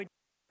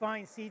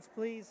Find seats,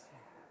 please.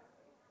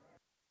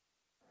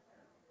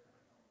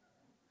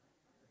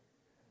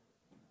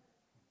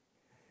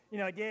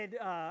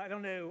 I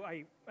don't know,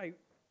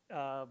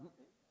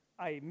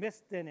 I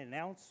missed an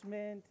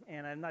announcement,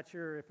 and I'm not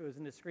sure if it was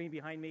in the screen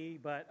behind me,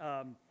 but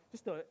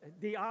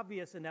the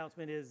obvious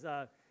announcement is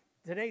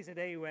today's a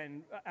day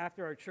when,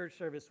 after our church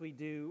service, we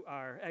do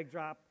our egg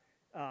drop,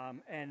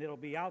 and it'll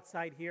be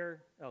outside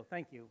here. Oh,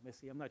 thank you,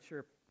 Missy. I'm not sure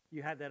if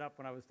you had that up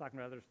when I was talking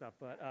about other stuff,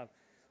 but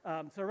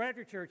so right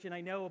after church, and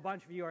I know a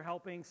bunch of you are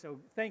helping, so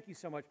thank you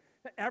so much.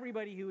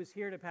 Everybody who is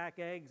here to pack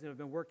eggs and have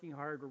been working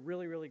hard, we're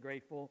really, really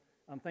grateful.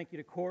 Thank you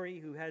to Corey,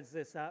 who heads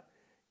this up.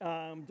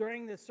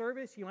 During the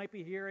service, you might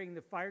be hearing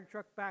the fire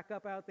truck back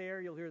up out there.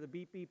 You'll hear the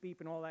beep, beep,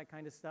 beep, and all that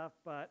kind of stuff,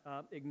 but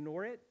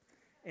ignore it.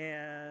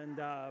 And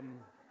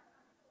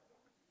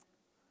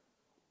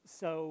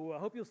so I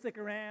hope you'll stick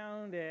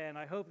around, and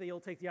I hope that you'll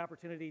take the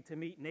opportunity to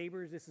meet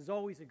neighbors. This is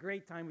always a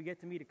great time. We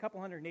get to meet a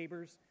couple hundred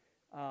neighbors,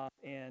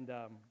 and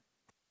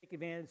take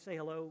advantage, say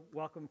hello,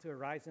 welcome to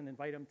Horizon,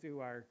 invite them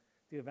to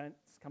the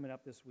events coming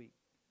up this week.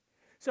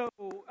 So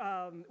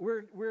I'm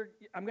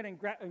going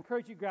to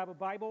encourage you to grab a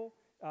Bible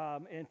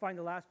and find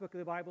the last book of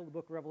the Bible, the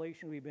book of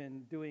Revelation. We've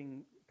been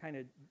doing kind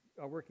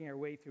of working our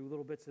way through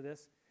little bits of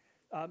this.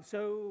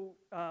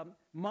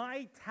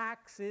 My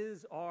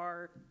taxes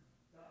are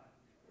done.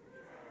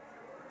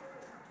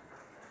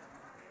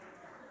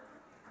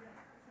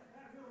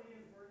 That really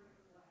is working.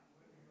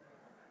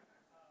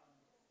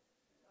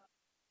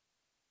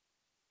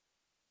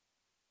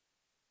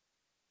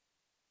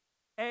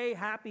 A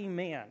happy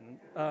man.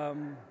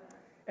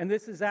 And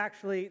this is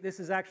actually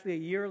a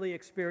yearly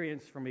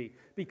experience for me.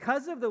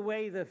 Because of the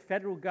way the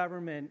federal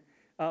government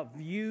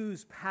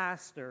views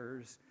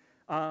pastors,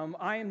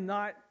 I am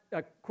not,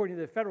 according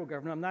to the federal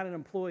government, I'm not an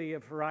employee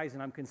of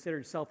Horizon. I'm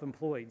considered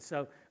self-employed.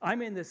 So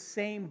I'm in the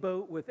same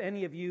boat with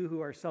any of you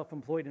who are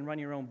self-employed and run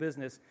your own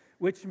business,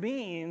 which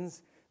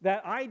means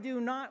that I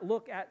do not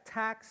look at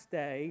tax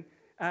day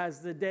as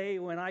the day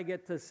when I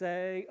get to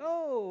say,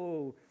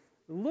 oh,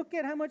 look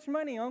at how much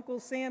money Uncle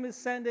Sam is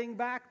sending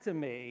back to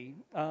me.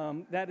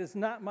 That is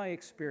not my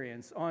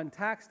experience. On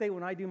tax day,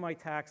 when I do my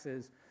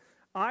taxes,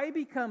 I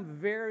become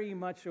very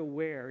much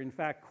aware, in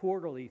fact,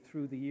 quarterly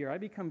through the year, I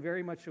become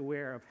very much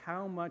aware of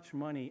how much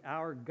money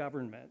our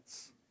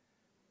governments,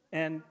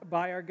 and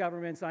by our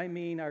governments, I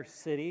mean our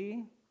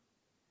city,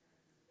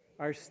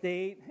 our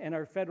state, and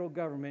our federal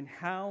government,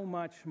 how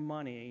much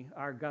money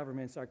our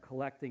governments are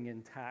collecting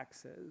in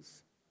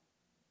taxes.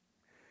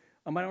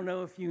 I don't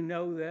know if you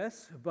know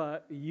this,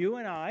 but you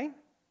and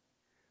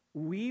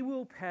we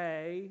will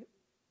pay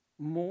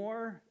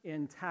more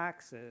in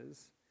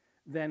taxes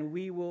than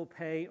we will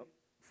pay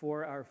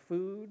for our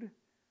food,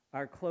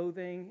 our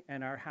clothing,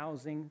 and our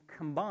housing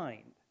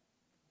combined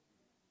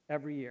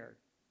every year.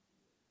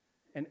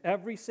 And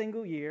every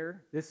single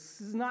year,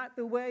 this is not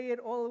the way it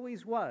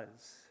always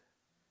was.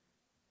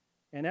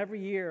 And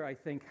every year I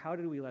think, how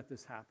did we let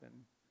this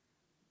happen?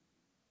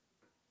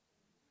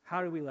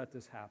 How did we let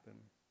this happen?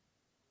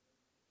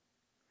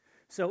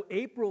 So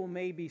April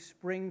may be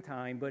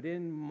springtime, but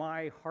in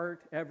my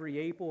heart, every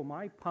April,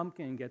 my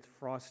pumpkin gets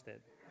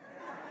frosted.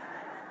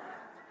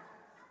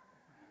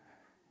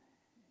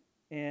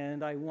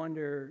 And I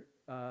wonder,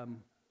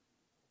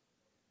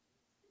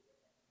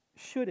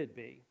 should it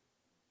be?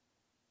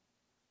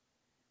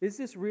 Is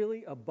this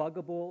really a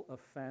buggable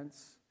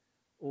offense,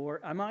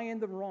 or am I in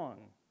the wrong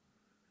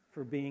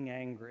for being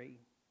angry?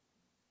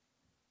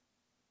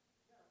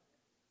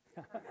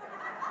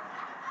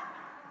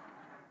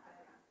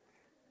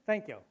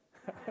 Thank you.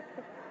 I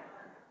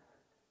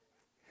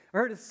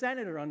heard a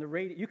senator on the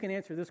radio. You can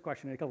answer this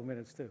question in a couple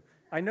minutes, too.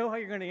 I know how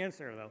you're going to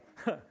answer, though.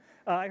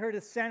 I heard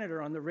a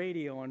senator on the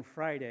radio on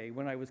Friday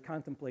when I was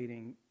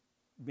contemplating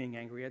being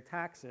angry at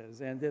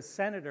taxes. And this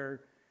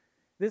senator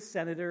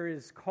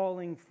is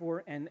calling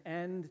for an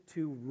end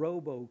to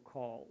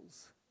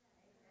robocalls.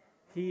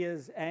 He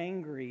is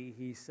angry,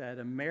 he said.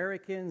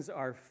 Americans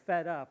are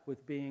fed up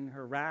with being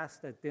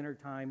harassed at dinner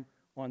time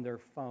on their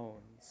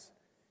phones.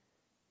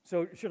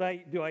 So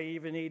do I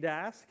even need to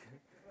ask?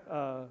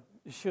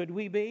 Should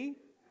we be?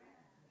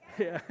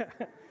 Yeah.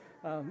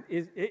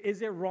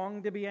 Is it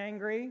wrong to be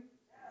angry?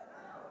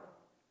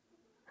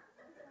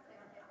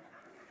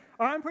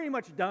 Oh, I'm pretty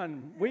much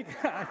done.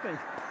 I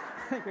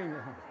think we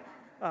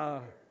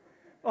know.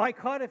 I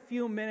caught a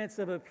few minutes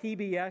of a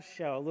PBS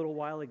show a little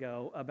while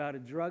ago about a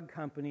drug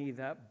company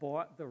that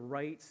bought the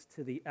rights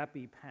to the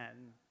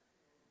EpiPen.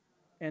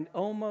 And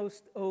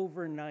almost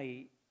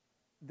overnight,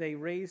 they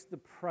raised the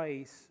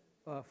price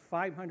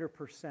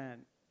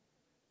 500%.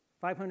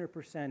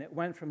 500%. It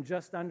went from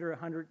just under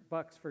 $100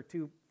 for a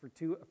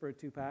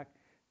two-pack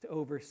to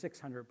over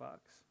 $600.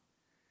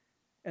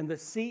 And the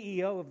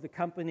CEO of the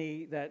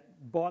company that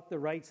bought the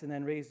rights and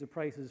then raised the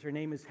prices, her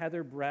name is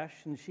Heather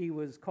Bresch, and she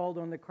was called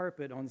on the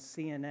carpet on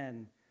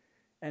CNN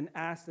and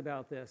asked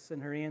about this.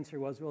 And her answer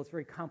was, well, it's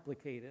very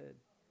complicated.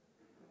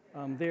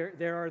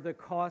 There are the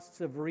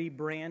costs of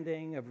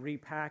rebranding, of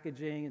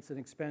repackaging. It's an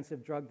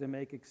expensive drug to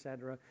make, et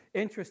cetera.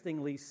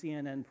 Interestingly,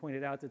 CNN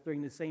pointed out that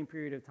during the same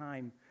period of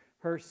time,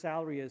 Her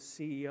salary as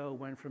CEO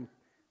went from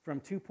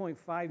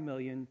 2.5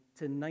 million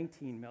to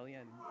 19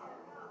 million,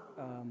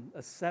 a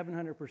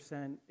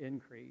 700%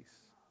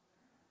 increase.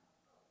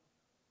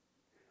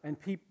 And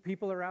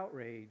people are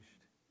outraged.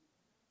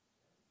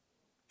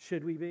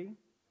 Should we be?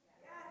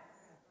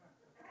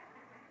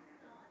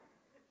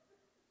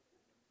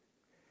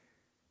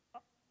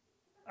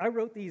 I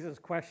wrote these as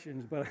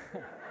questions, but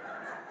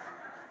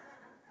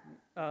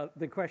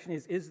the question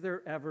is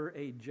there ever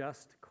a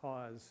just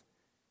cause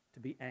to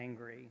be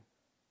angry?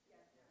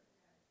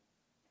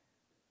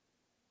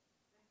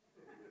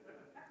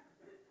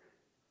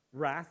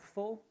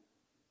 Wrathful?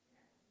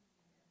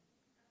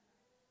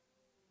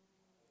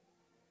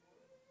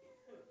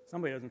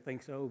 Somebody doesn't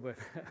think so, but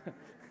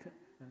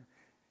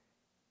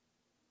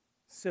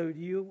so do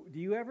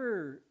you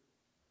ever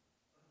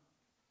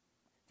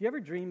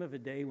dream of a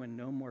day when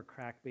no more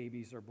crack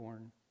babies are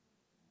born?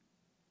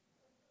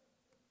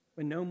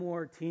 When no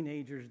more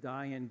teenagers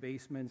die in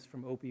basements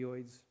from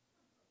opioids?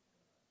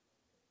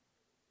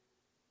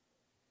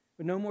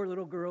 When no more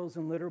little girls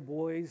and little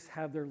boys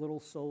have their little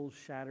souls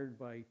shattered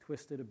by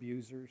twisted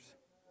abusers?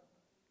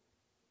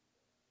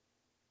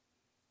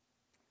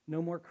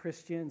 No more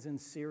Christians in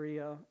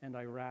Syria and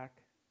Iraq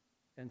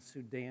and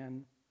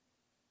Sudan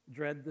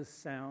dread the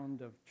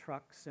sound of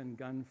trucks and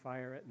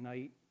gunfire at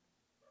night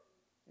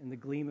and the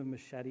gleam of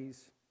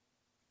machetes.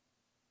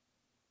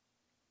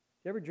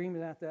 You ever dream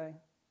of that day?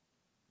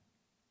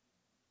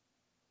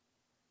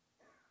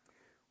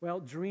 Well,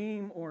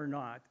 dream or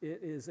not, it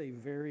is a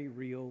very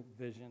real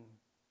vision.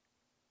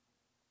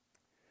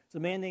 It's a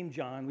man named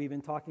John. We've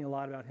been talking a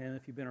lot about him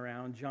if you've been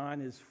around.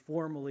 John is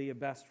formally a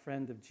best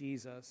friend of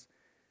Jesus.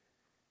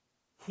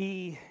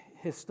 He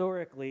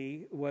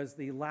historically was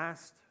the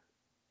last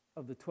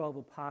of the 12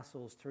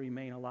 apostles to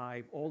remain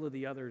alive. All of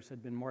the others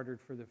had been martyred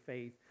for the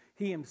faith.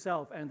 He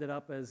himself ended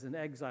up as an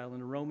exile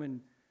in a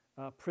Roman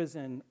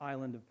prison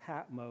island of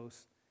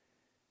Patmos.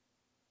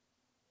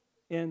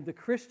 And the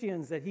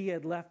Christians that he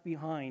had left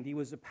behind, he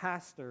was a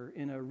pastor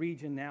in a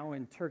region now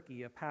in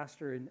Turkey, a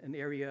pastor in an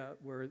area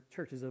where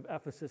churches of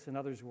Ephesus and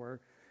others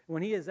were.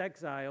 When he is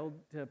exiled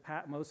to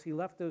Patmos, he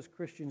left those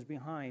Christians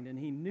behind, and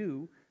he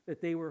knew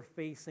that they were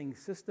facing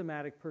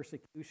systematic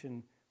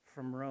persecution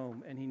from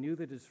Rome, and he knew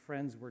that his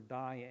friends were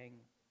dying.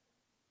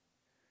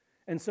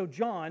 And so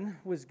John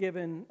was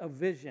given a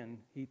vision,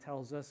 he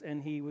tells us,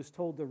 and he was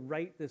told to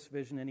write this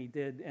vision, and he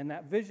did. And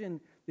that vision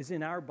is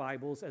in our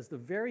Bibles as the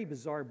very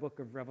bizarre book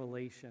of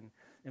Revelation.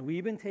 And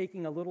we've been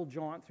taking a little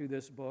jaunt through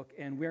this book,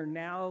 and we're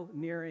now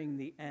nearing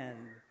the end.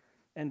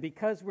 And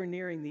because we're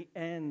nearing the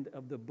end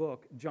of the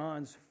book,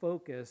 John's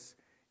focus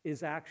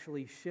is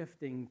actually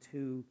shifting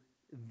to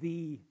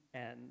the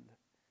end,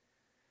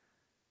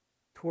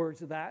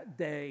 towards that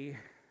day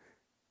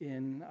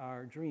in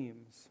our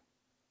dreams.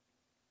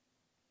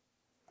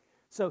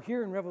 So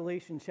here in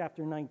Revelation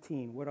chapter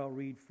 19, what I'll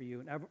read for you,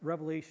 in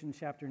Revelation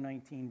chapter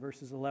 19,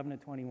 verses 11 to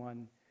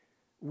 21,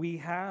 we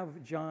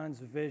have John's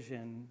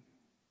vision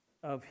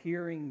of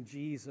hearing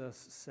Jesus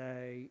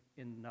say,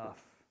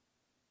 "Enough.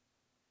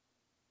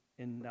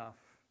 Enough."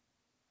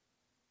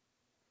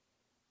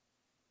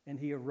 And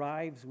he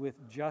arrives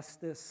with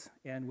justice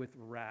and with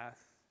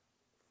wrath.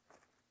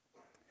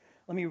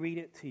 Let me read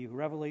it to you.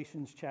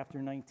 Revelation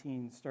chapter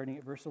 19, starting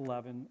at verse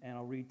 11, and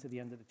I'll read to the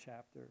end of the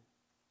chapter.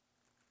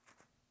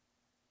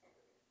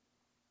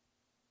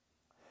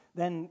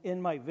 Then in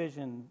my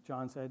vision,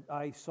 John said,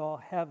 I saw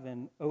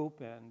heaven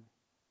open,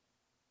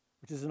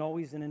 which is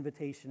always an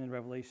invitation in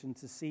Revelation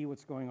to see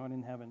what's going on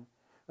in heaven.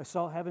 I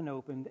saw heaven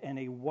opened, and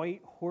a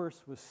white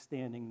horse was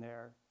standing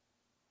there.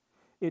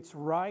 Its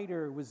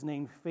rider was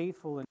named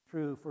Faithful and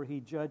True, for he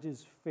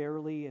judges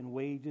fairly and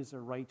wages a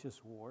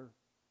righteous war.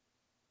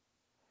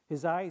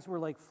 His eyes were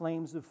like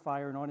flames of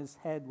fire, and on his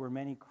head were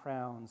many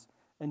crowns.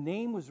 A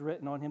name was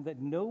written on him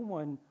that no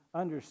one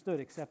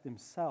understood except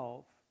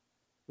himself,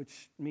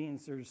 which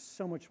means there's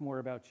so much more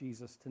about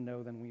Jesus to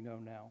know than we know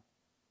now.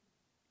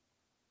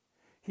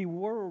 He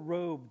wore a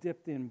robe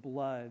dipped in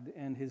blood,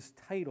 and his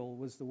title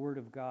was the Word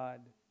of God.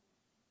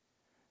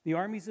 The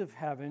armies of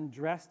heaven,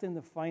 dressed in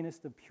the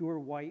finest of pure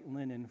white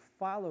linen,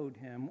 followed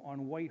him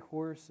on white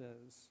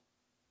horses.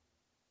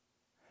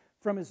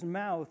 From his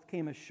mouth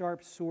came a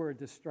sharp sword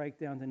to strike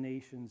down the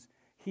nations.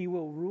 He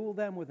will rule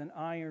them with an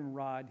iron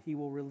rod. He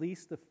will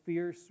release the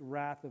fierce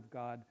wrath of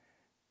God,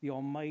 the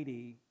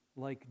Almighty,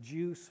 like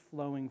juice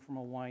flowing from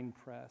a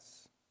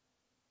winepress.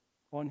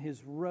 On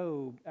his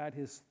robe at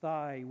his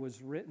thigh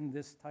was written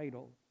this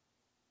title,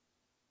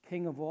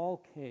 King of all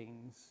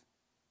kings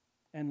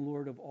and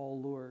Lord of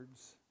all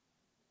lords.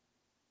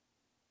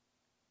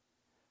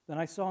 Then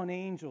I saw an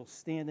angel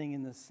standing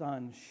in the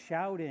sun,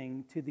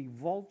 shouting to the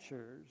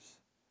vultures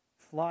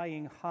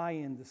flying high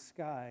in the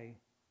sky,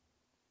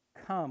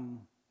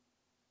 "Come,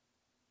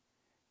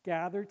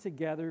 gather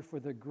together for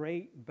the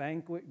great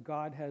banquet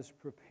God has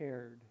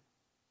prepared.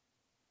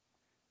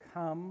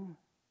 Come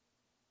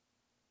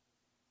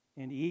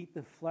and eat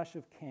the flesh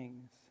of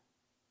kings,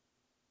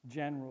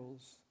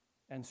 generals,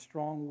 and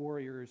strong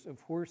warriors, of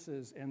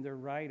horses and their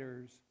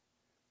riders,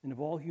 and of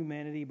all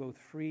humanity, both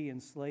free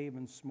and slave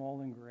and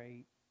small and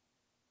great.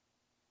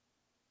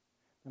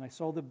 And I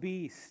saw the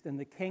beast and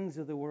the kings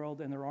of the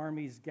world and their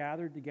armies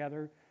gathered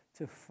together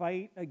to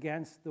fight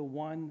against the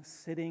one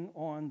sitting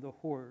on the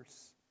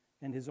horse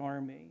and his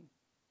army.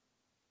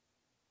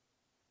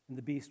 And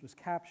the beast was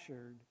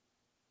captured.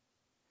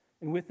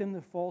 And with him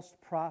the false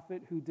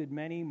prophet who did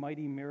many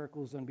mighty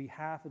miracles on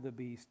behalf of the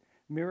beast,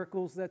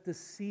 miracles that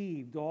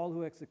deceived all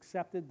who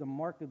accepted the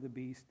mark of the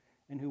beast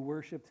and who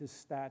worshipped his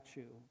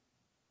statue.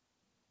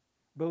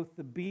 Both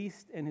the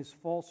beast and his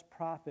false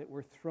prophet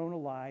were thrown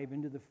alive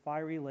into the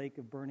fiery lake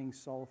of burning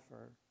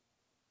sulfur.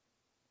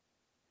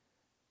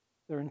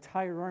 Their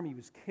entire army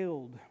was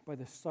killed by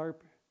the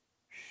sharp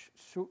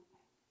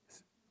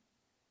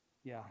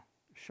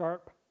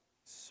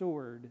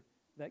sword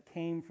that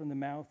came from the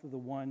mouth of the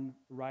one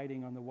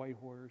riding on the white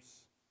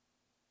horse.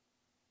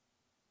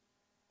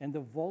 And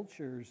the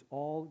vultures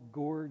all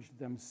gorged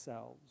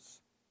themselves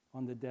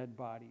on the dead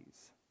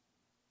bodies.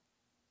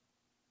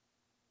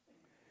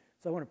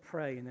 So I want to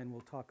pray, and then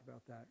we'll talk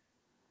about that.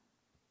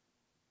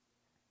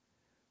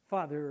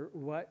 Father,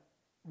 what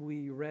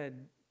we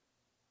read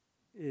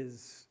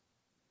is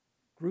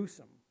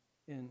gruesome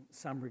in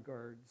some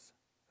regards,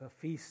 a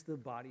feast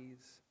of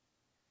bodies.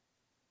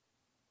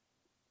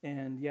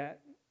 And yet,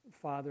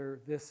 Father,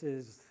 this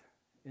is,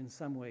 in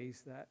some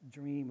ways, that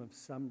dream of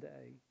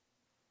someday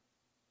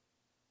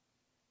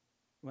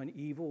when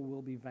evil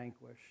will be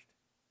vanquished.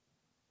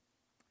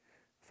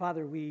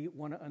 Father, we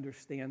want to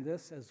understand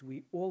this as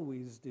we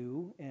always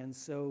do, and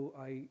so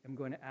I am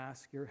going to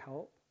ask your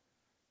help.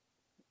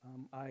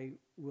 I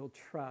will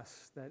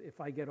trust that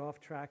if I get off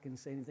track and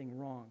say anything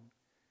wrong,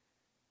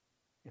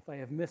 if I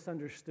have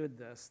misunderstood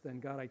this, then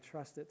God, I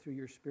trust that through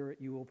your Spirit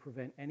you will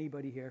prevent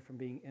anybody here from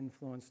being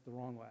influenced the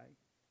wrong way.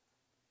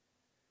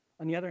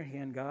 On the other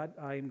hand, God,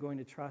 I am going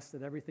to trust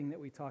that everything that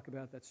we talk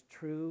about that's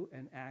true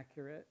and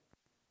accurate,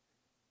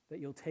 that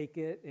you'll take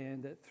it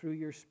and that through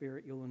your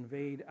Spirit you'll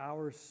invade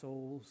our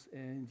souls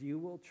and you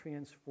will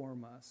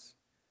transform us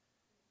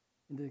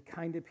into the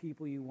kind of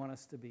people you want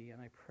us to be.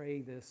 And I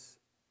pray this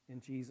in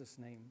Jesus'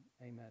 name,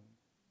 amen.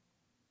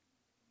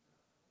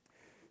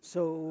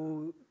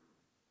 So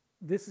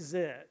this is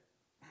it,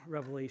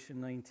 Revelation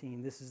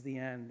 19. This is the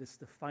end. This is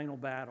the final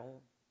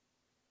battle.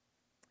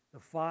 The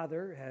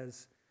Father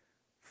has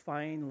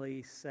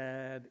finally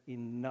said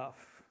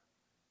enough.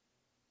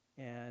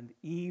 And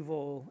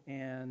evil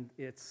and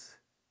its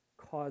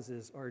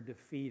causes are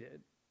defeated.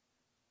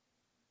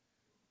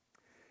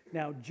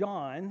 Now,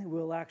 John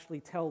will actually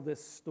tell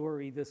this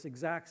story, this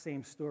exact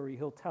same story.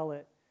 He'll tell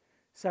it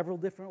several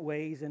different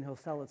ways, and he'll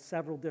tell it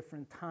several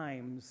different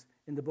times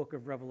in the book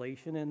of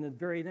Revelation. In the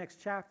very next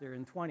chapter,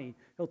 in 20,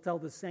 he'll tell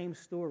the same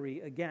story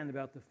again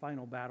about the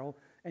final battle.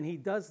 And he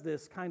does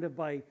this kind of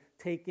by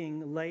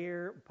taking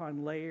layer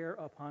upon layer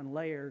upon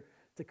layer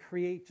to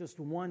create just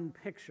one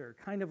picture,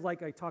 kind of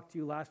like I talked to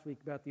you last week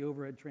about the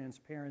overhead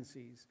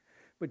transparencies.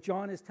 But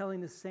John is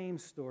telling the same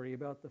story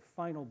about the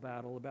final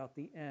battle, about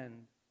the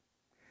end.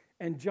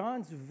 And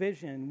John's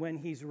vision when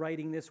he's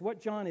writing this, what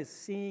John is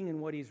seeing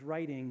and what he's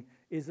writing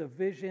is a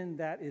vision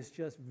that is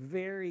just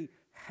very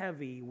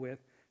heavy with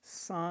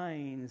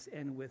signs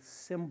and with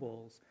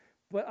symbols.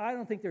 But I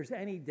don't think there's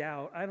any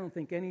doubt, I don't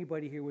think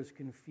anybody here was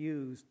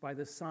confused by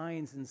the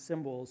signs and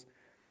symbols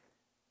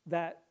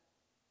that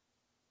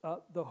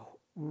the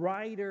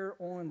rider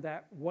on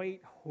that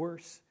white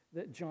horse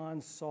that John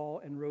saw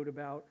and wrote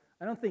about,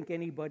 I don't think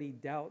anybody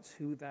doubts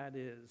who that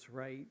is,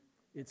 right?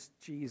 It's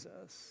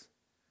Jesus.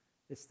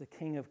 It's the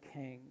King of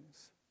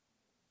Kings.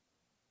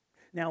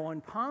 Now,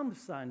 on Palm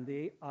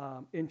Sunday,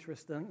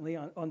 interestingly,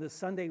 on the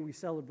Sunday we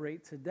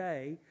celebrate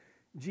today,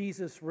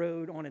 Jesus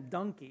rode on a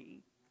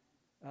donkey,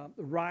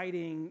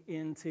 riding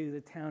into the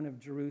town of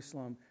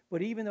Jerusalem.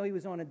 But even though he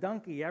was on a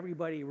donkey,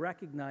 everybody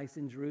recognized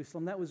in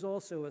Jerusalem that was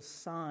also a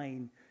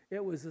sign.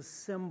 It was a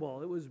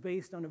symbol. It was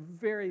based on a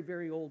very,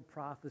 very old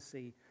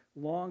prophecy,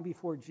 long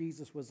before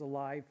Jesus was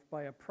alive,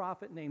 by a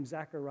prophet named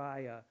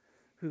Zechariah,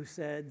 who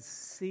said,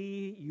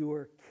 "See,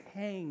 your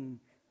king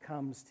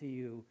comes to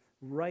you,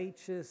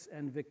 righteous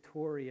and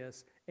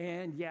victorious,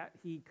 and yet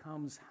he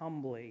comes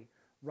humbly,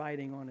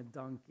 riding on a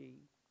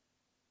donkey."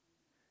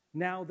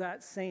 Now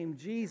that same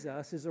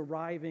Jesus is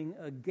arriving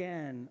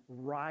again,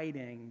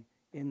 riding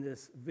in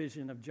this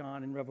vision of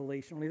John in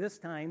Revelation. Only this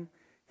time,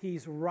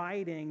 he's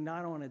riding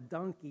not on a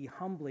donkey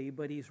humbly,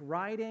 but he's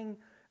riding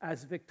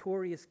as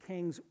victorious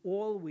kings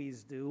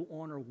always do,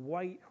 on a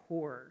white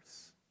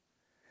horse.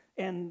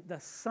 And the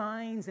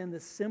signs and the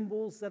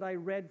symbols that I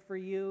read for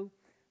you,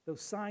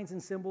 those signs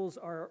and symbols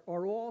are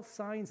all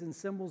signs and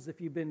symbols. If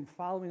you've been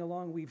following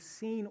along, we've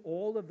seen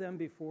all of them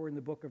before in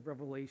the book of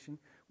Revelation.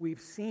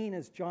 We've seen,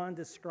 as John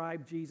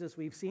described Jesus,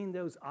 we've seen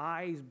those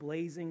eyes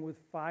blazing with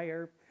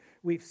fire.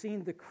 We've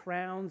seen the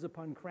crowns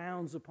upon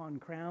crowns upon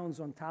crowns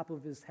on top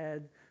of his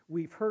head.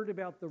 We've heard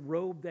about the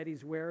robe that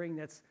he's wearing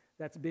that's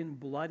been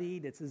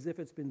bloodied. It's as if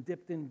it's been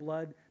dipped in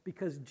blood,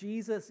 because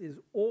Jesus is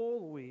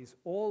always,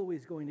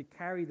 always going to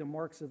carry the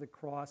marks of the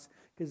cross,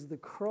 because the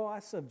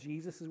cross of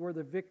Jesus is where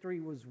the victory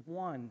was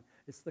won.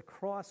 It's the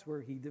cross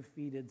where he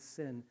defeated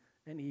sin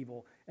and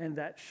evil. And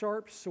that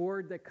sharp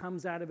sword that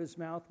comes out of his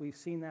mouth, we've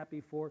seen that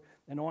before.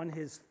 And on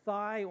his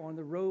thigh, on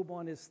the robe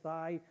on his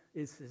thigh,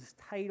 is his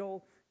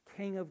title,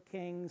 King of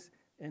Kings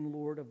and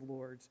Lord of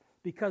Lords.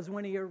 Because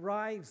when he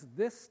arrives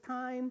this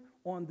time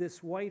on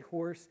this white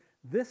horse,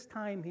 this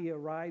time he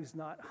arrives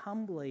not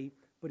humbly,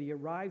 but he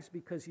arrives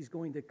because he's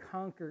going to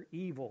conquer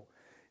evil.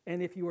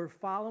 And if you were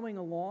following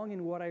along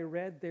in what I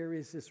read, there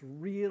is this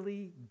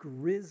really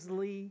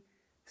grisly,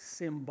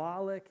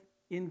 symbolic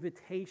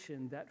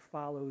invitation that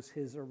follows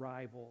his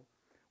arrival.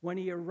 When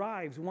he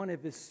arrives, one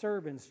of his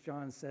servants,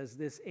 John says,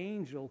 this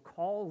angel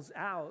calls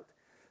out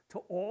to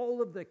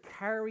all of the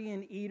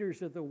carrion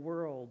eaters of the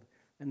world.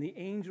 And the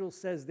angel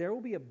says, there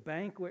will be a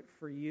banquet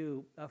for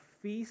you, a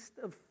feast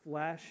of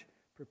flesh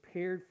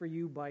prepared for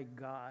you by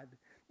God.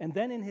 And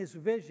then in his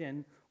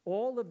vision,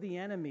 all of the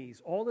enemy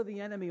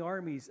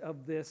armies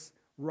of this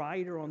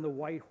rider on the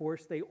white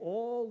horse, they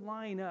all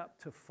line up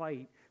to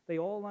fight. They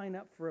all line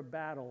up for a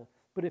battle.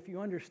 But if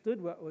you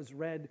understood what was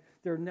read,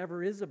 there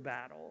never is a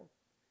battle.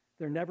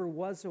 There never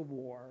was a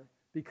war,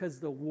 because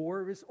the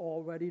war is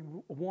already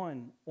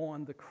won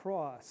on the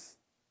cross.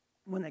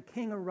 When the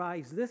king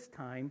arrives this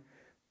time,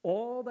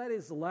 all that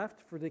is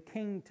left for the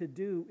king to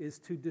do is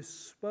to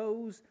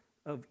dispose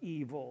of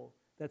evil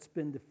that's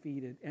been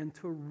defeated and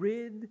to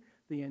rid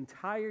the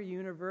entire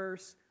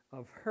universe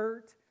of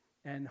hurt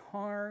and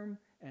harm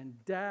and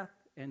death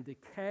and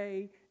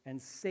decay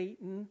and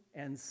Satan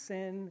and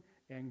sin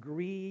and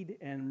greed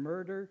and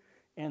murder,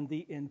 and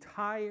the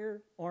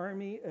entire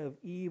army of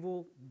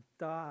evil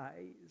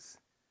dies,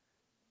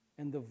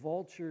 and the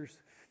vultures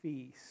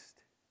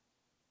feast.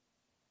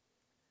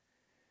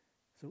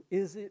 So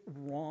is it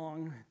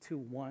wrong to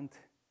want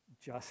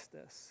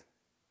justice?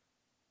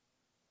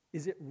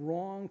 Is it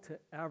wrong to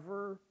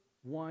ever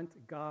want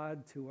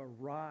God to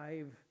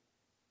arrive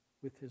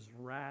with his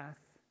wrath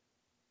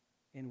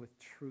and with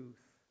truth?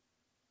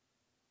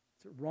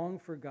 Is it wrong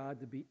for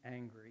God to be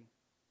angry?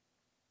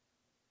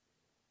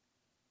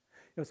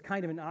 It's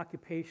kind of an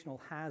occupational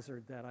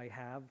hazard that I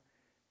have.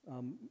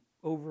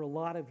 Over a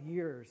lot of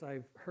years,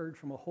 I've heard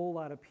from a whole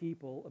lot of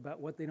people about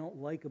what they don't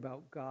like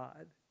about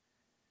God.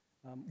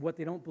 What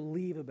they don't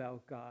believe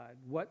about God,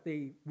 what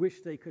they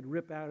wish they could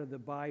rip out of the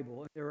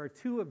Bible. There are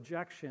two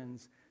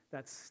objections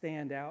that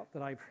stand out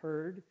that I've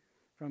heard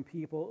from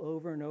people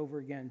over and over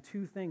again.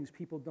 Two things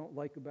people don't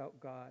like about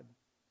God.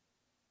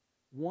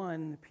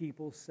 One,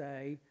 people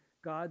say,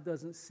 God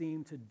doesn't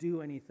seem to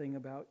do anything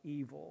about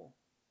evil.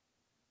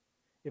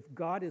 If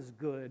God is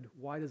good,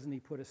 why doesn't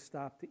he put a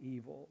stop to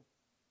evil?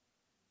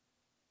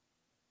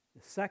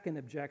 The second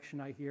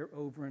objection I hear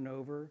over and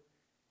over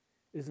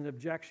is an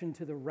objection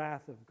to the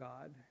wrath of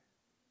God.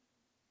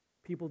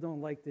 People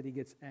don't like that he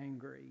gets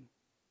angry,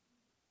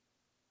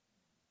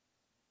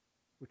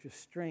 which is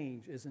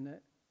strange, isn't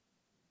it?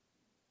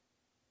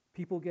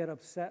 People get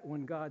upset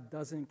when God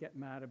doesn't get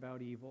mad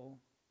about evil,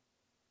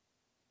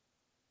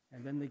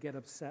 and then they get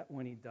upset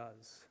when he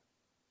does.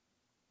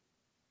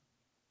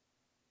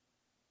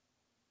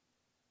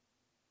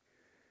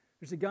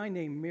 There's a guy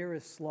named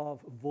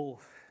Miroslav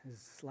Volf.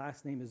 His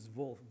last name is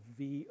Volf,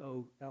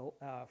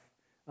 V-O-L-F.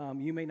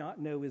 You may not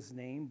know his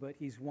name, but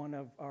he's one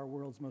of our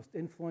world's most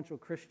influential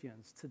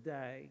Christians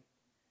today.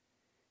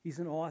 He's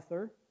an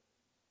author.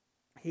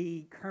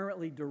 He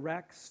currently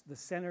directs the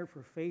Center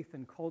for Faith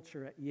and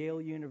Culture at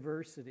Yale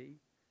University.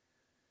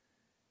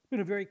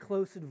 Been a very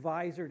close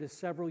advisor to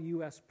several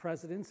U.S.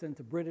 presidents and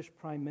to British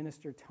Prime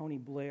Minister Tony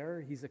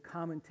Blair. He's a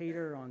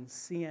commentator on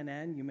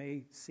CNN. You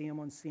may see him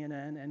on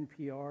CNN,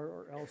 NPR,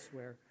 or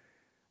elsewhere.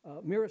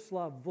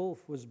 Miroslav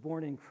Volf was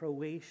born in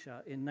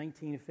Croatia in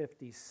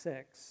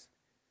 1956.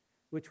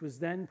 Which was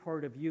then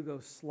part of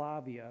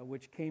Yugoslavia,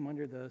 which came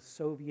under the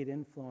Soviet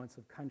influence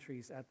of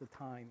countries at the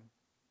time.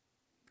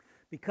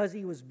 Because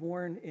he was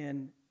born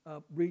in a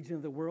region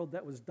of the world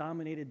that was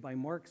dominated by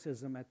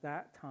Marxism at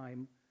that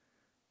time,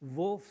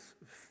 Volf's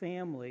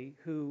family,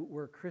 who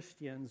were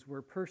Christians,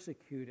 were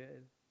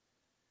persecuted,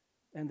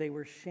 and they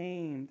were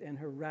shamed and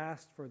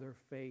harassed for their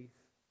faith,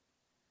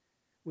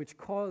 which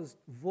caused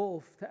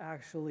Volf to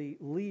actually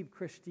leave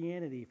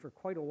Christianity for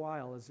quite a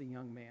while as a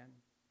young man.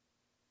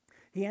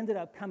 He ended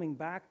up coming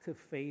back to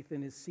faith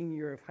in his senior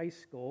year of high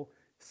school.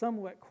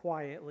 Somewhat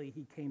quietly,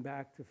 he came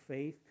back to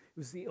faith. He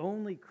was the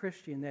only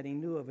Christian that he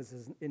knew of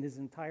in his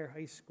entire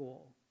high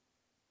school.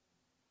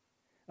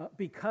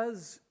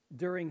 Because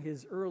during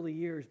his early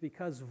years,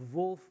 because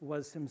Volf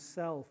was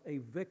himself a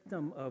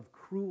victim of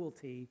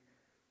cruelty,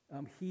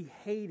 he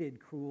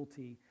hated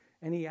cruelty.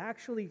 And he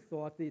actually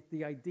thought that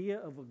the idea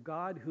of a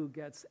God who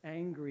gets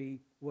angry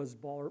was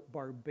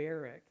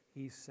barbaric,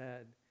 he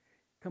said.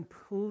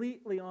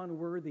 Completely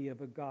unworthy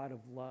of a God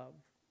of love.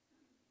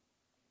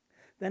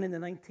 Then in the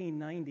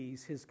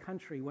 1990s, his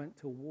country went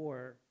to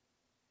war,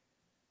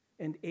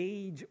 and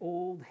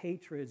age-old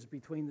hatreds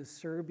between the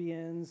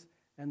Serbians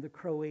and the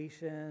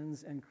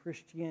Croatians and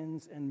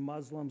Christians and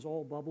Muslims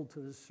all bubbled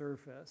to the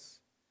surface.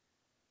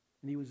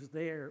 And he was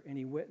there and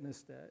he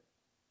witnessed it.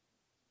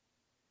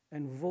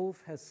 And Volf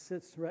has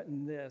since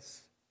written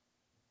this: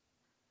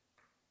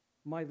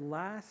 My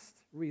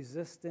last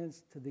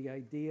resistance to the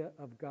idea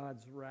of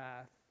God's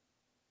wrath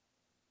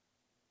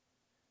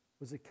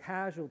was a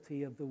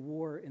casualty of the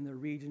war in the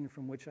region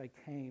from which I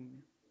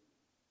came.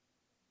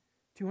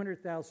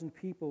 200,000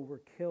 people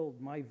were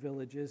killed, my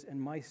villages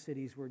and my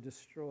cities were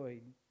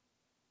destroyed.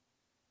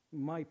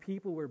 My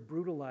people were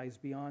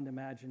brutalized beyond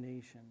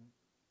imagination.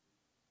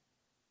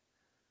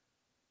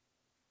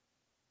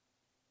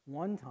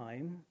 One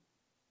time,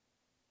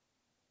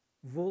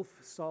 Wolf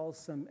saw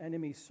some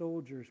enemy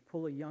soldiers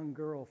pull a young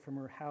girl from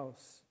her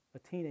house, a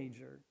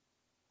teenager.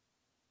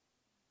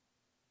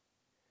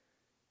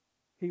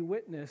 He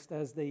witnessed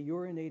as they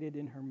urinated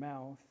in her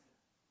mouth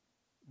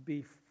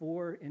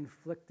before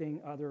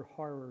inflicting other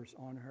horrors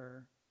on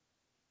her.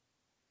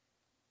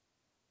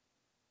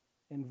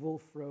 And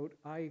Wolf wrote,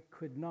 I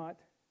could not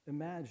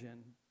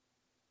imagine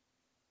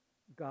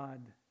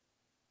God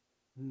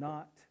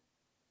not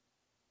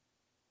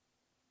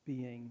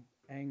being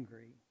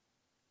angry.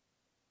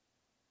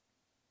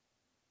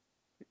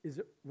 Is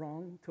it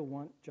wrong to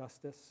want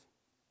justice?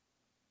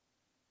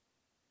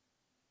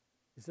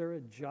 Is there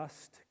a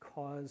just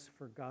cause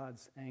for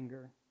God's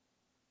anger?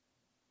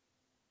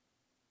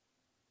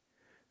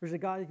 There's a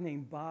guy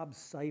named Bob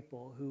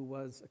Seipel who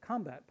was a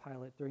combat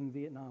pilot during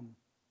Vietnam.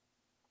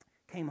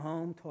 Came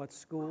home, taught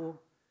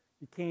school,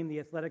 became the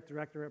athletic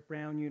director at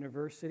Brown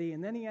University,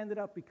 and then he ended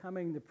up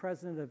becoming the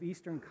president of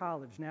Eastern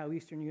College, now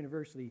Eastern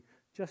University,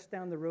 just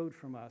down the road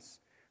from us.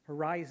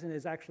 Horizon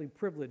is actually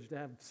privileged to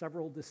have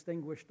several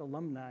distinguished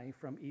alumni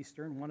from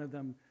Eastern. One of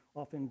them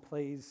often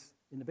plays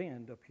in the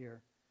band up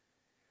here.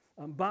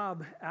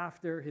 Bob,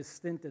 after his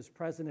stint as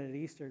president at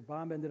Eastern,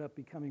 Bob ended up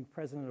becoming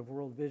president of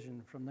World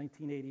Vision from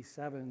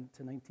 1987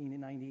 to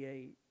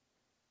 1998.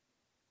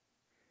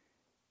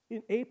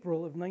 In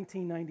April of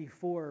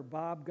 1994,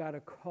 Bob got a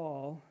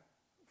call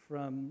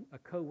from a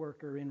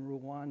coworker in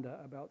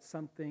Rwanda about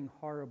something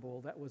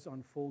horrible that was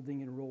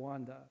unfolding in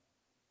Rwanda.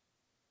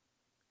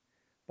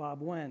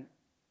 Bob went.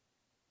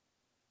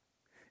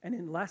 And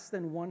in less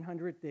than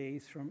 100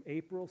 days, from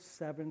April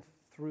 7th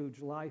through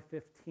July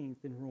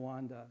 15th in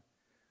Rwanda,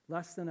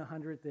 less than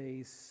 100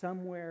 days,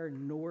 somewhere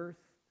north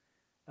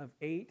of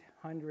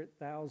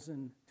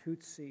 800,000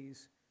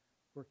 Tutsis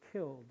were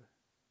killed,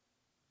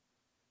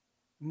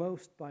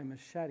 most by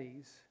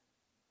machetes,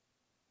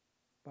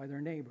 by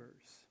their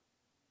neighbors.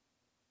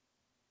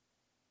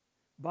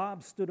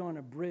 Bob stood on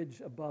a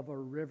bridge above a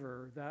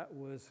river that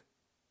was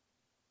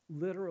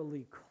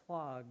literally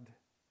clogged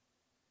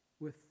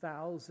with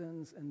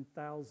thousands and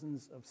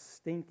thousands of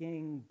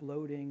stinking,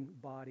 bloating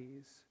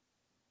bodies.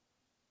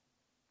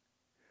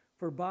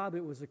 For Bob,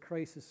 it was a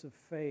crisis of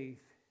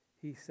faith.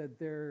 He said,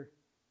 there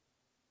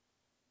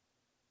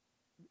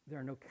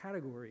are no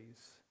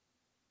categories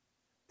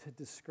to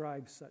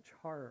describe such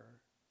horror.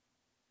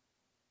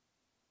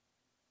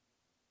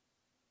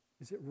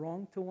 Is it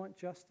wrong to want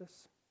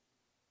justice?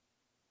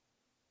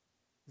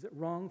 Is it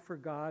wrong for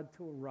God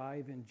to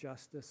arrive in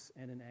justice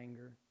and in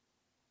anger?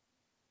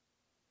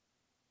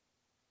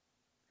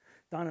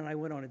 Don and I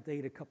went on a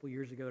date a couple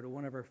years ago to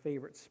one of our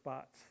favorite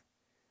spots,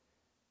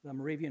 the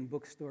Moravian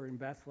bookstore in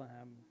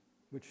Bethlehem,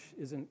 which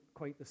isn't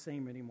quite the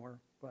same anymore.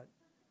 But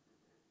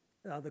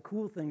the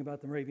cool thing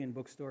about the Moravian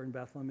bookstore in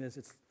Bethlehem is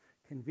it's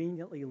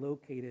conveniently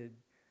located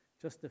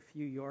just a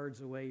few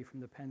yards away from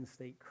the Penn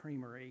State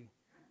Creamery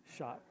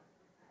shop.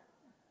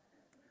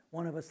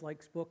 One of us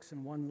likes books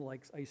and one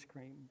likes ice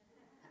cream.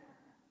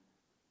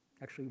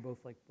 Actually, we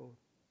both like both.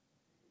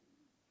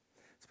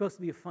 It's supposed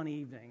to be a fun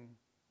evening.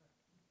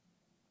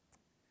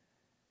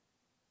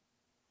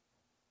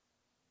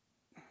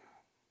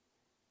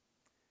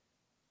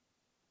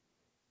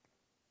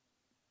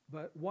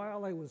 But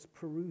while I was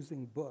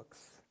perusing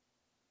books,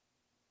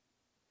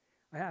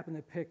 I happened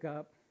to pick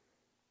up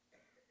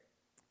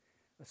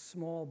a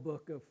small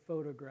book of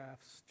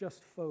photographs,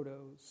 just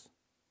photos,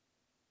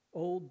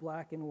 old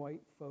black and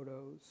white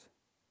photos.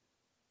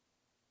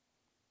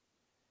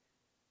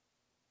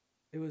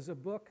 It was a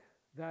book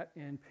that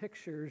in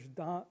pictures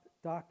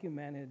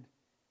documented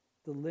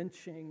the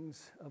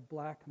lynchings of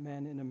black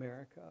men in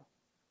America.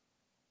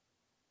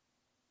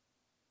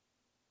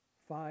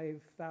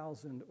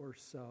 5,000 or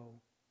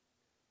so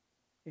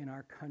in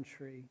our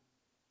country,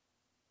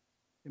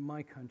 in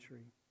my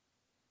country.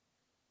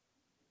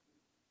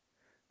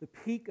 The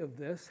peak of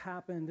this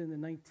happened in the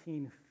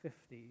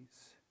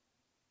 1950s,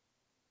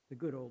 the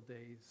good old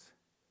days.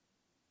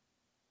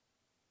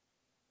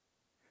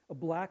 A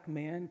black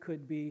man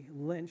could be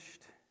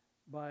lynched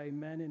by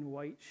men in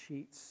white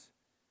sheets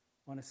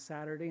on a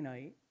Saturday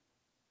night.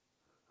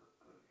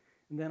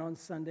 And then on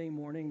Sunday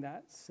morning,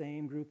 that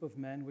same group of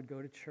men would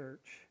go to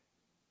church.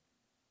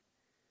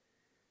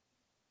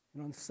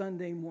 And on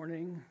Sunday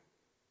morning,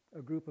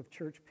 a group of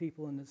church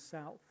people in the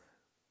South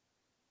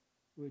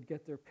would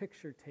get their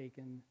picture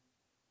taken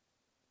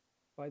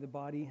by the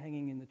body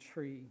hanging in the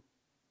tree.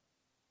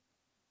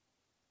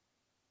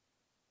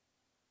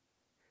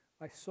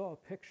 I saw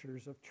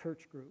pictures of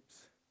church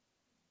groups,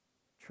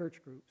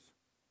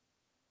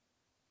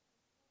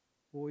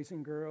 boys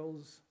and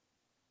girls,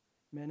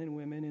 men and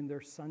women in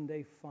their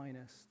Sunday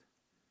finest,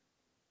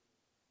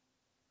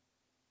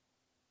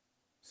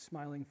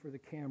 smiling for the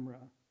camera.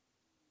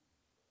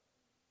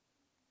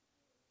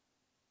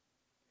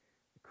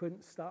 I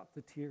couldn't stop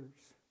the tears.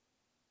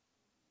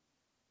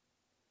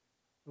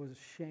 I was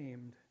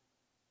ashamed.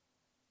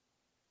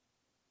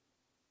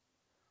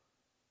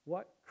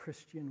 What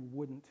Christian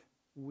wouldn't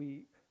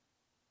weep?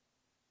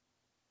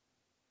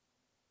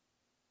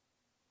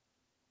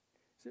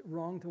 Is it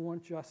wrong to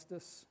want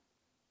justice?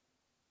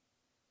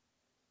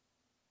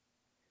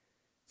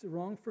 Is it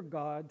wrong for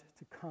God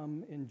to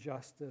come in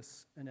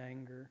justice and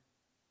anger?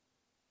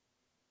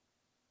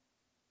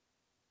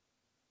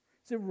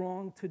 Is it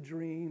wrong to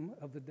dream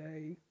of the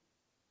day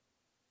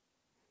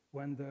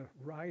when the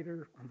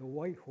rider on the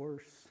white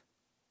horse,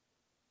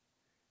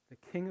 the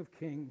King of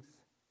Kings,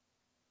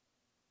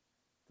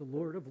 the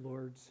Lord of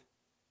Lords,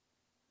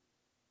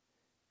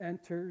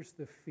 enters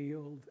the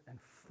field and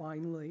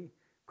finally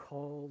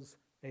calls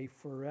a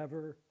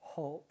forever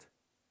halt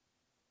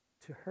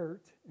to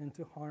hurt and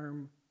to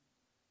harm,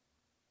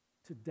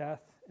 to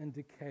death and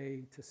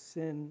decay, to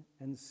sin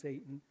and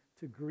Satan,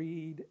 to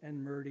greed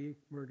and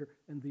murder,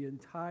 and the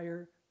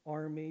entire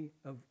army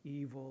of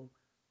evil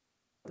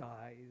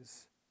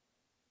dies.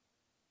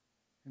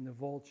 And the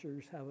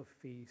vultures have a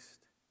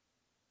feast.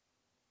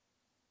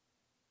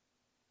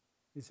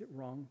 Is it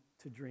wrong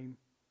to dream?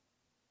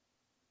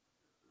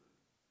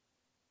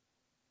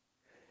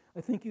 I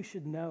think you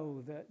should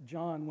know that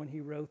John, when he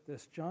wrote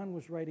this, John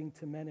was writing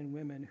to men and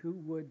women who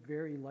would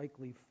very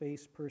likely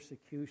face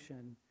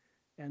persecution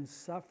and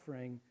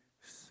suffering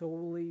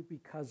solely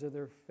because of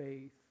their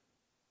faith.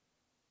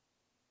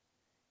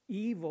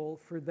 Evil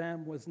for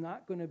them was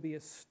not going to be a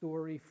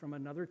story from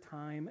another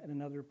time and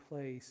another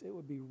place. It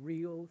would be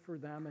real for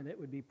them and it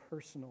would be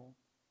personal.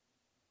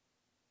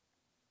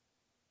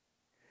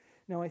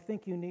 Now, I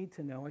think you need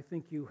to know, I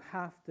think you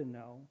have to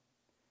know,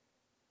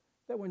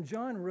 that when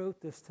John wrote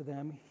this to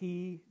them,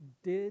 he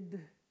did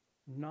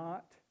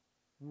not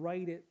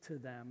write it to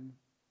them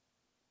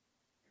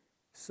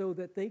so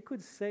that they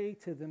could say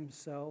to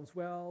themselves,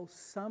 well,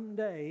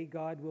 someday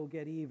God will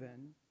get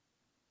even.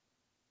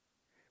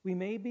 We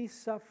may be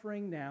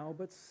suffering now,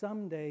 but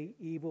someday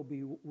evil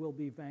will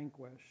be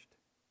vanquished.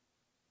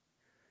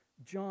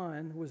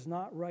 John was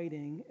not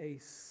writing a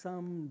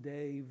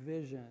someday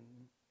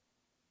vision,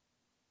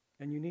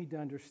 and you need to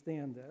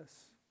understand this.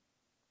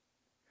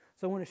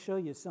 So I want to show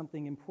you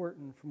something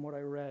important from what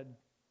I read.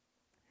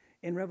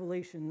 In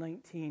Revelation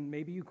 19,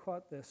 maybe you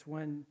caught this,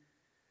 when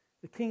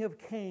the King of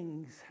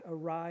Kings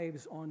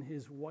arrives on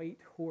his white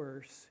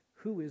horse,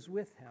 who is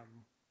with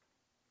him?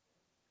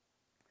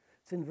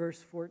 It's in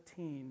verse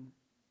 14.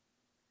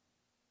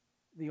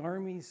 The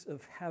armies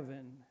of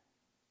heaven,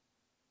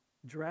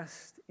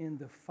 dressed in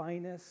the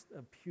finest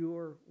of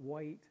pure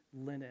white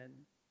linen.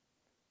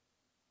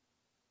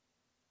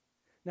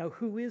 Now,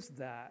 who is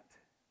that?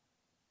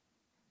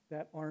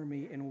 That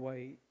army in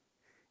white.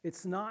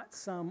 It's not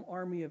some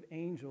army of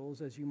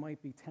angels, as you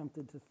might be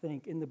tempted to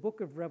think. In the book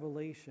of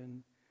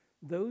Revelation,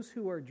 those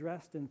who are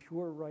dressed in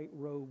pure white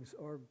robes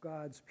are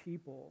God's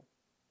people,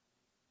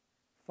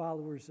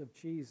 followers of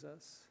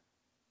Jesus.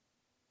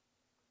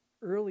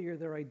 Earlier,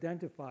 they're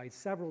identified,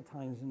 several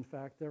times in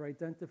fact, they're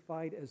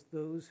identified as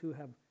those who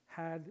have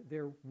had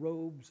their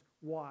robes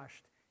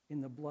washed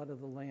in the blood of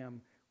the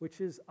Lamb,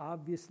 which is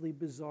obviously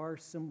bizarre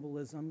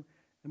symbolism,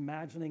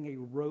 imagining a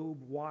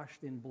robe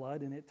washed in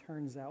blood and it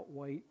turns out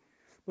white.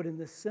 But in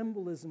the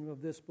symbolism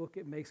of this book,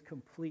 it makes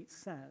complete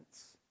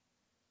sense.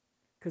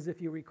 Because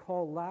if you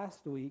recall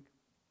last week,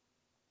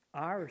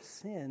 our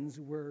sins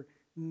were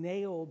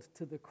nailed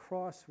to the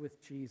cross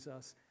with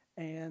Jesus,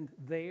 and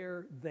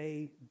there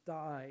they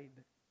died.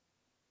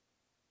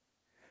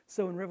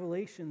 So in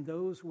Revelation,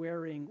 those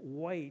wearing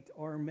white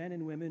are men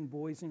and women,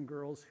 boys and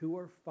girls who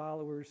are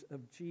followers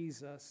of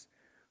Jesus,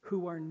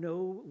 who are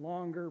no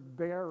longer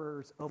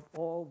bearers of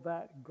all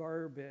that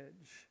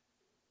garbage.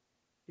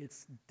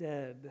 It's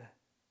dead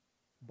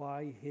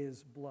by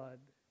his blood.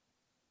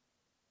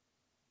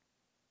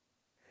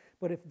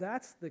 But if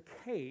that's the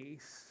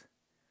case,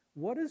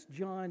 what does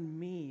John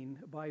mean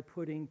by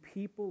putting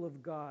people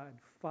of God,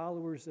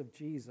 followers of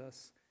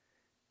Jesus,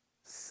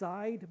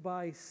 side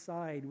by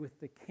side with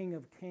the King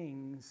of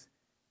Kings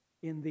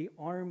in the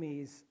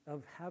armies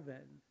of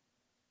heaven?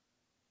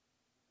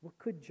 What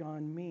could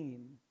John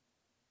mean?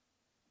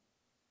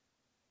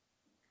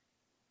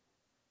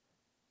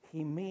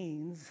 He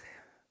means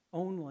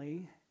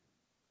only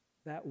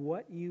that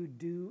what you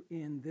do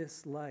in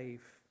this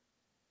life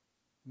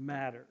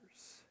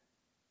matters.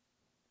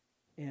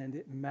 And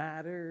it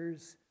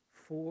matters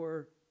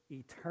for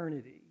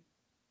eternity.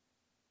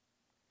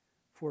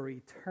 For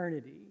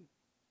eternity.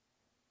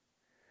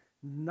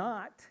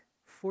 Not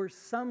for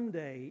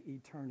someday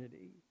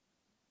eternity,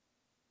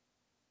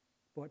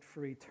 but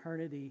for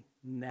eternity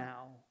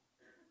now.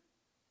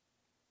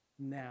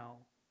 Now.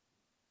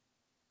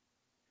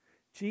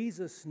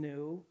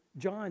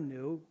 John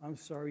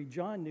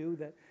knew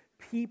that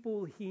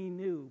people he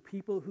knew,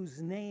 people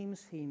whose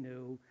names he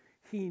knew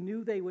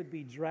they would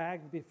be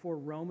dragged before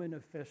Roman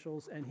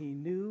officials, and he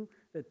knew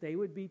that they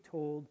would be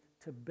told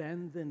to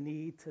bend the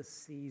knee to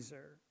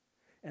Caesar.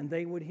 and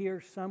they would hear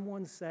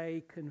someone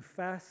say,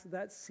 "Confess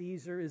that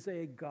Caesar is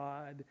a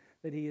god,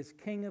 that he is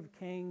King of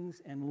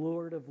kings and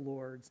Lord of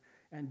lords."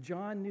 And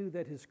John knew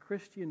that his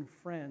Christian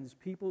friends,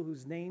 people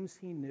whose names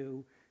he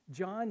knew,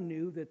 John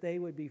knew that they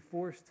would be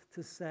forced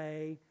to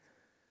say,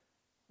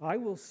 "I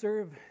will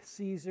serve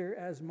Caesar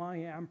as my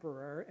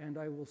emperor, and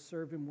I will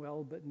serve him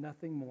well, but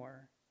nothing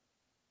more.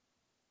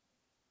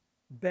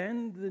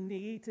 Bend the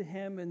knee to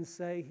him and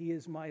say, 'He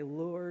is my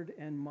Lord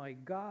and my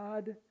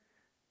God,'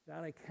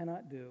 that I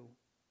cannot do."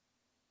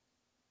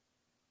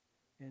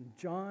 And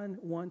John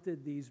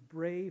wanted these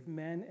brave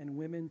men and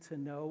women to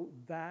know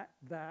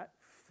that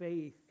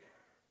faith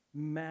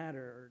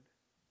mattered.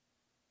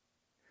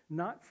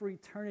 Not for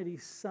eternity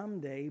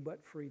someday,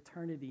 but for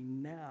eternity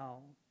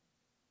now.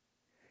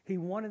 He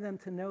wanted them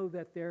to know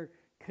that their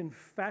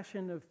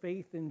confession of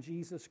faith in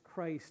Jesus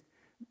Christ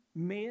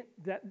meant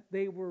that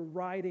they were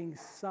riding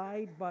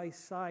side by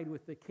side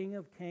with the King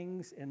of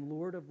Kings and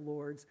Lord of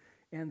Lords,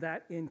 and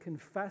that in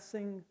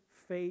confessing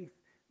faith,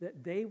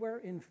 that they were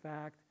in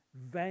fact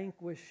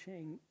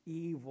vanquishing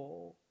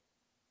evil.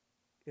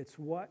 It's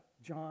what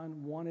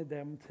John wanted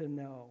them to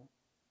know.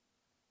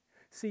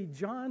 See,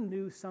 John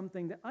knew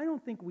something that I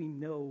don't think we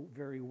know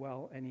very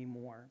well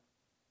anymore.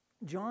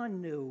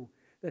 John knew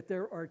that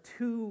there are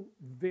two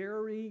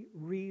very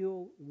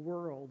real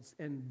worlds,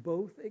 and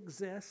both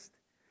exist,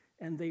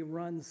 and they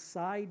run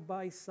side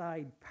by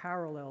side,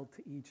 parallel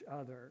to each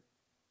other.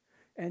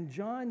 And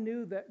John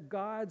knew that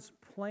God's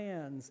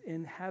plans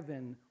in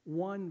heaven,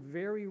 one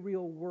very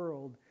real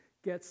world,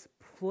 gets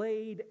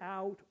played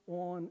out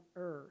on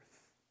earth.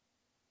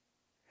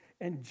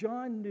 And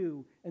John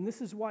knew, and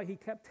this is why he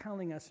kept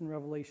telling us in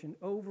Revelation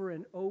over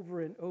and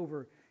over and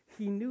over,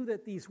 he knew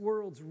that these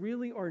worlds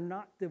really are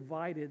not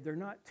divided. They're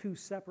not two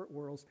separate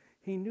worlds.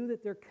 He knew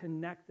that they're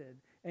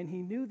connected. And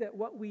he knew that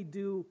what we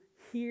do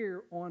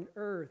here on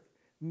earth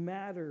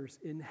matters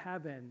in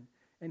heaven.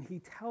 And he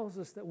tells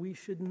us that we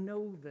should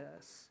know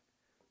this.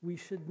 We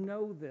should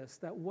know this,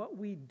 that what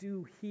we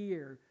do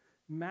here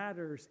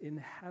matters in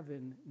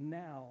heaven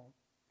now.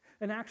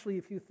 And actually,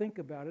 if you think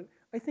about it,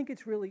 I think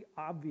it's really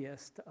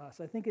obvious to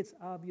us. I think it's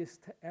obvious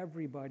to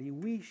everybody.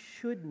 We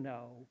should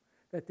know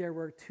that there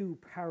are two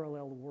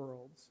parallel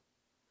worlds.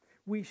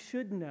 We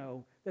should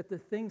know that the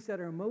things that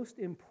are most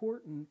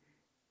important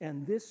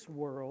in this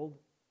world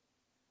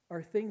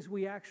are things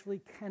we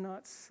actually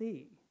cannot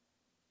see.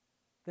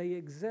 They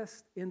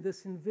exist in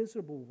this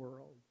invisible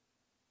world.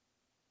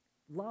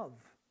 Love,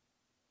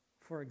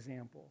 for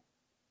example.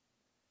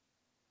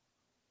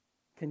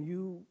 Can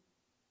you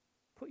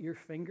put your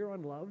finger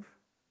on love?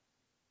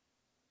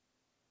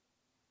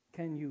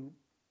 Can you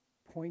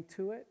point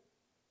to it?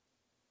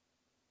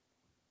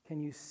 Can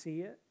you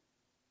see it?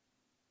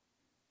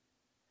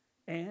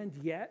 And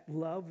yet,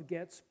 love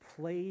gets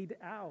played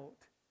out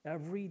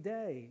every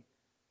day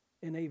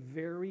in a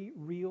very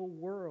real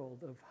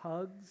world of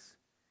hugs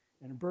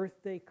and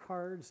birthday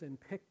cards and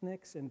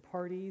picnics and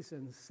parties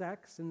and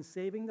sex and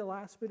saving the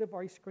last bit of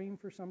ice cream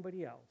for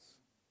somebody else.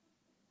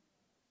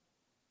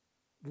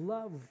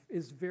 Love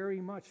is very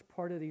much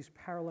part of these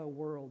parallel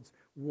worlds.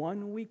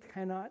 One we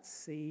cannot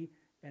see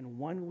and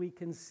one we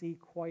can see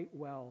quite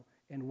well.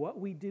 And what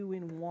we do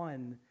in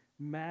one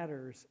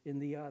matters in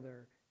the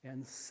other.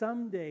 And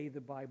someday,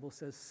 the Bible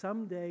says,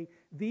 someday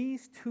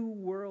these two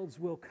worlds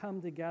will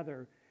come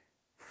together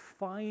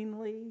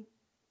finally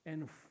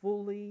and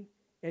fully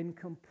and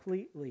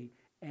completely.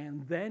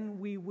 And then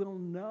we will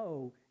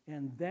know,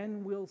 and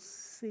then we'll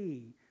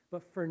see.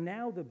 But for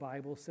now, the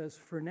Bible says,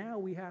 for now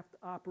we have to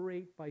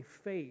operate by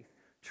faith,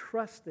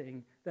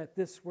 trusting that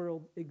this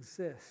world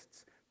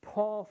exists.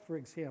 Paul, for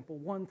example,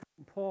 one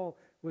time Paul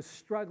was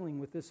struggling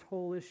with this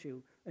whole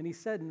issue. And he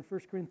said in 1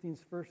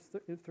 Corinthians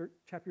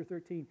chapter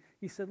 13,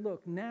 he said,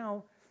 look,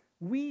 now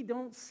we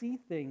don't see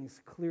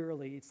things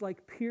clearly. It's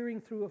like peering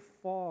through a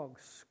fog,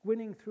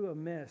 squinting through a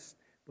mist,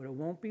 but it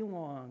won't be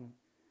long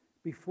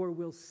before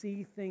we'll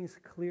see things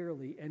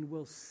clearly. And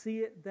we'll see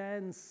it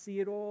then,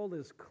 see it all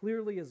as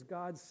clearly as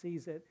God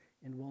sees it,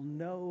 and we'll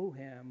know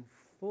him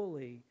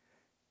fully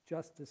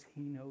just as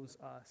he knows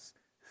us.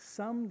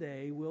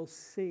 Someday we'll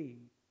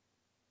see.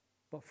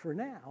 But for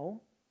now,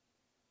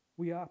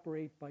 we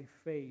operate by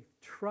faith,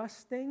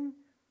 trusting,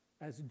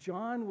 as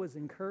John was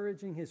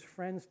encouraging his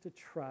friends to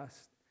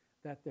trust,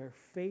 that their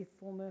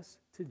faithfulness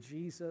to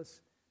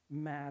Jesus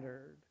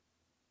mattered.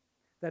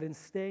 That in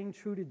staying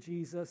true to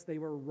Jesus, they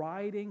were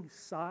riding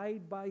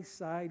side by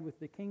side with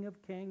the King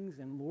of Kings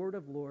and Lord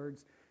of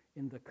Lords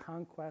in the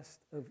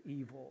conquest of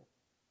evil.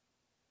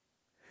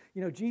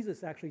 You know,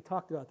 Jesus actually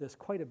talked about this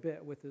quite a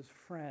bit with his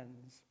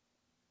friends.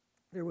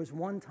 There was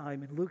one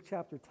time in Luke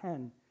chapter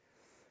 10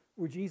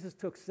 where Jesus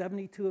took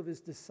 72 of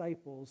his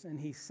disciples and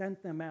he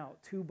sent them out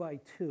 2 by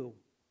 2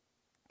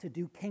 to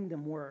do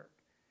kingdom work.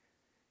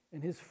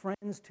 And his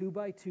friends, 2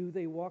 by 2,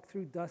 they walked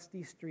through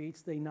dusty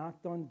streets, they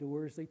knocked on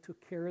doors, they took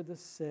care of the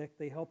sick,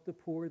 they helped the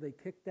poor, they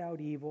kicked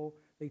out evil,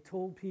 they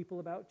told people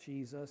about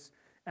Jesus.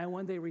 And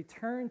when they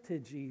returned to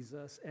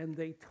Jesus and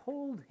they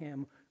told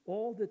him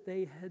all that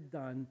they had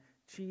done,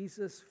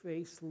 Jesus'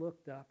 face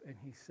looked up and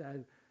he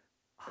said,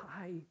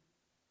 I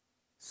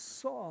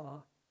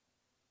saw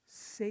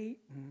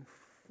Satan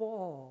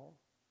fall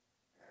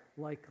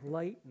like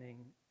lightning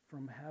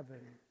from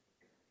heaven.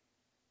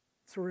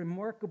 It's a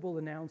remarkable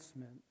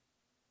announcement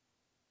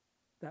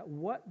that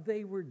what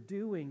they were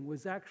doing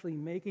was actually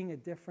making a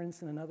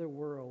difference in another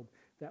world,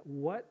 that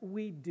what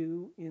we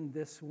do in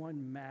this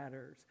one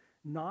matters,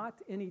 not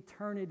in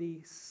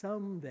eternity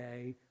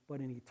someday, but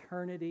in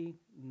eternity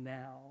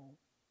now.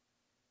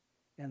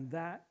 And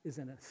that is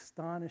an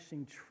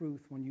astonishing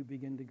truth when you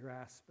begin to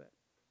grasp it.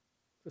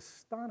 It's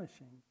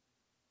astonishing.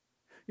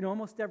 You know,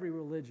 almost every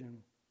religion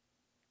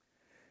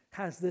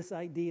has this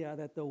idea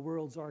that the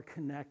worlds are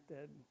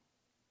connected.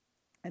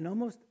 And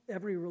almost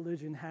every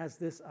religion has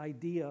this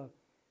idea,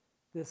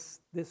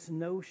 this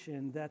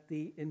notion that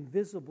the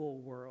invisible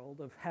world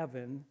of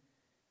heaven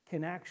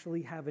can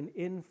actually have an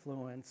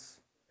influence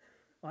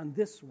on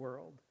this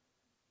world,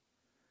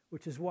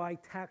 which is why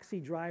taxi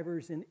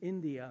drivers in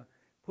India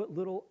put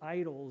little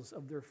idols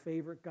of their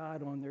favorite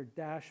god on their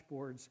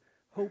dashboards,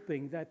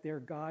 hoping that their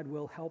god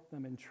will help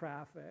them in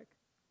traffic.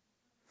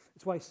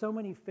 It's why so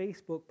many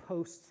Facebook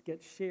posts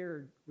get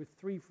shared with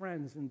 3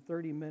 friends in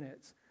 30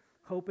 minutes,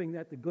 hoping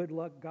that the good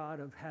luck God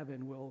of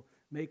heaven will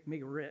make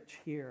me rich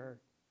here.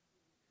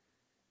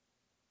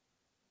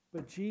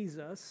 But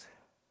Jesus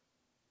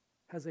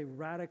has a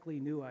radically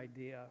new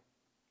idea.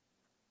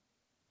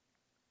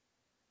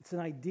 It's an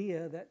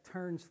idea that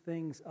turns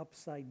things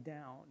upside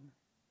down.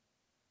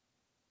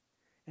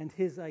 And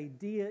his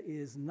idea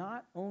is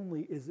not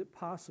only is it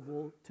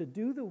possible to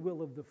do the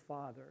will of the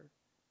Father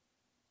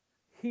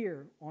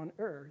here on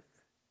earth,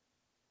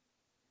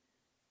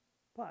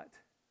 but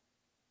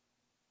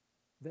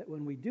that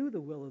when we do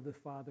the will of the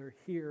Father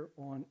here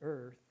on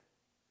earth,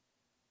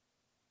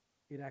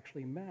 it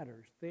actually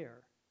matters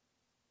there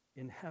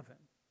in heaven.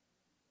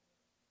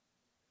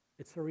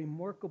 It's a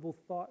remarkable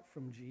thought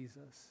from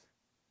Jesus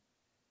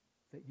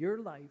that your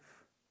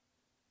life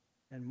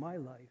and my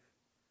life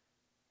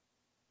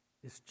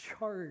is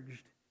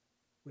charged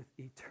with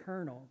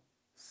eternal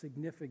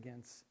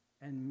significance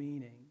and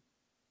meaning.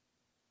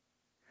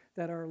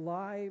 That our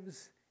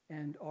lives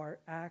and our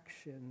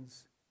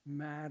actions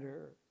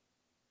matter,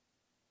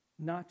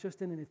 not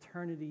just in an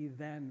eternity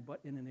then, but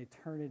in an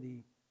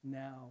eternity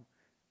now.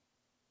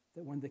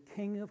 That when the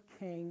King of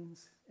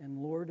Kings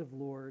and Lord of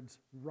Lords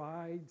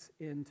rides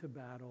into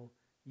battle,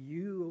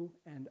 you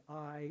and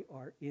I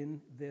are in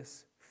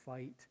this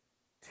fight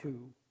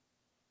too.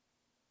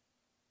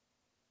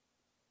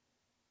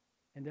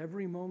 And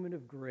every moment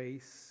of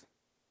grace,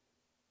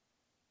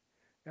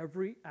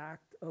 every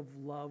act of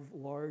love,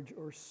 large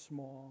or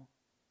small,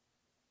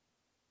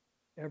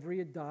 every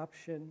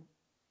adoption,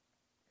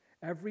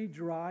 every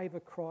drive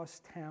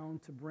across town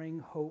to bring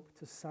hope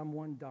to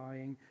someone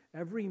dying,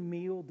 every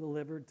meal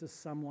delivered to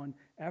someone,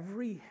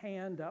 every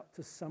hand up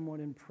to someone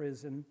in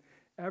prison,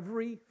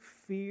 every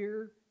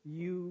fear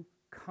you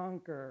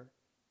conquer,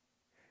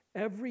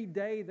 every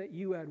day that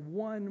you add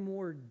one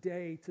more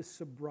day to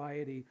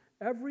sobriety,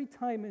 every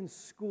time in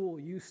school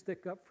you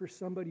stick up for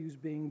somebody who's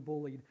being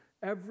bullied,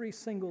 every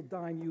single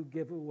dime you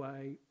give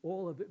away,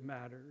 all of it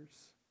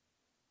matters.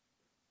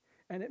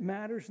 And it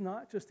matters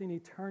not just in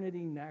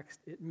eternity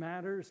next, it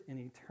matters in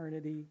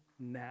eternity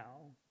now.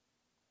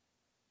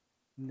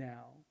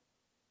 Now.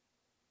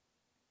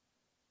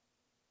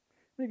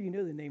 Maybe you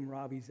know the name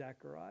Ravi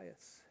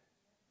Zacharias.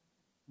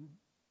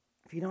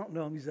 If you don't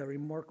know him, he's a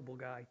remarkable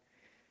guy.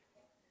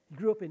 He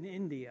grew up in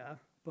India,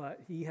 but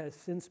he has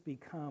since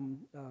become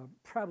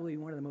probably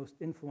one of the most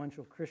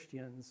influential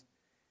Christians.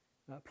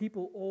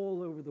 People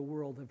all over the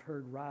world have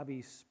heard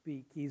Ravi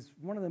speak. He's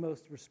one of the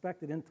most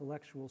respected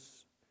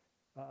intellectuals,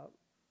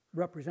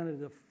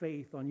 representative of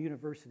faith on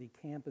university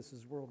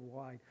campuses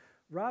worldwide.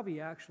 Ravi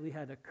actually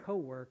had a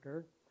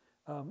coworker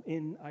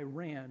in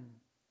Iran.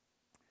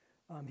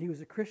 He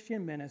was a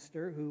Christian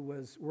minister who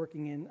was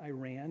working in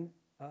Iran.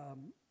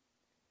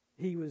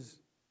 He was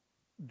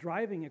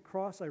driving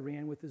across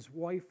Iran with his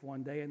wife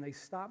one day, and they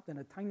stopped in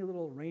a tiny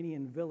little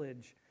Iranian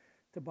village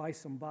to buy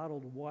some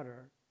bottled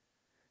water.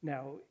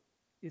 Now,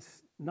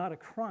 it's not a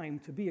crime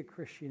to be a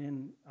Christian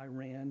in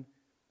Iran,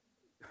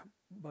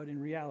 but in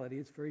reality,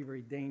 it's very,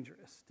 very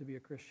dangerous to be a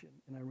Christian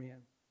in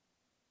Iran.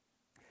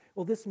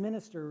 Well, this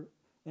minister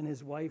and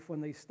his wife,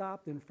 when they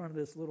stopped in front of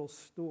this little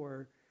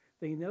store,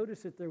 they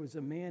noticed that there was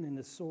a man in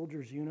a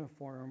soldier's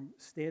uniform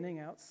standing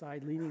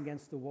outside, leaning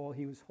against the wall.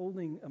 He was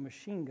holding a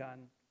machine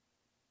gun.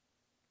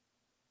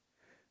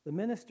 The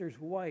minister's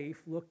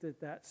wife looked at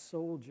that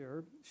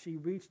soldier. She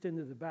reached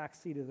into the back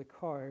seat of the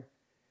car.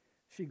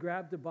 She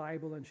grabbed the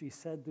Bible and she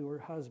said to her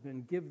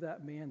husband, "Give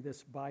that man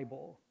this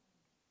Bible."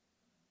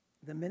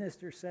 The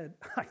minister said,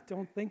 "I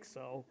don't think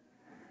so."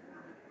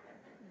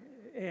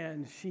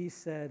 And she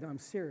said, "I'm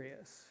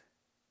serious.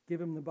 Give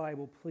him the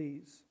Bible,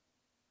 please."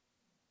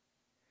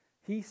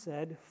 He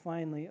said,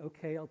 finally,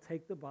 "Okay, I'll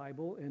take the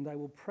Bible and I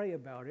will pray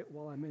about it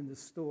while I'm in the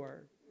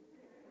store."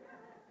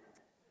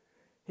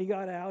 He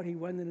got out, he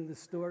went into the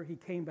store, he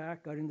came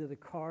back, got into the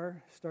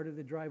car, started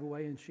to drive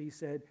away, and she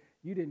said,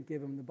 "You didn't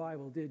give him the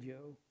Bible, did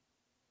you?"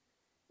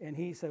 And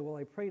he said, well,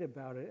 I prayed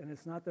about it, and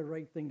it's not the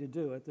right thing to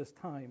do at this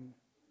time.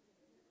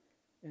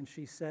 And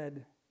she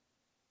said,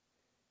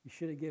 you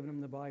should have given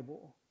him the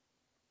Bible.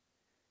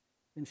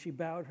 And she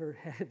bowed her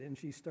head and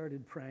she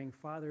started praying,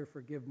 Father,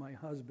 forgive my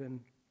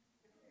husband.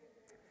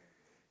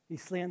 He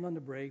slammed on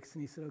the brakes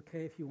and he said,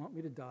 okay, if you want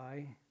me to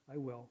die, I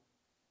will.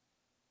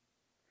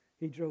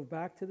 He drove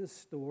back to the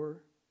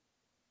store.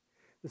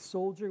 The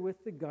soldier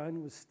with the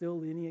gun was still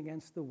leaning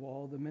against the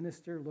wall. The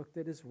minister looked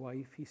at his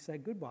wife. He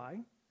said goodbye.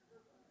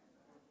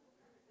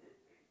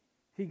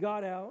 He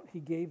got out. He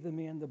gave the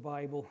man the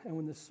Bible. And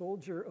when the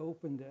soldier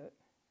opened it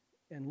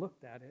and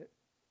looked at it,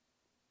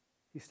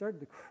 he started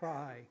to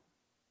cry.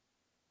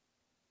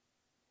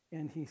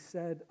 And he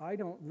said, I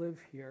don't live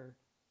here.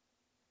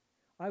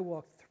 I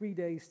walked 3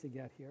 days to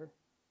get here.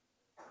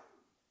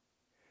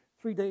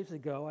 3 days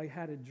ago, I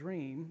had a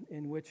dream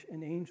in which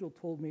an angel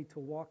told me to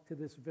walk to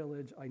this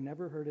village I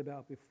never heard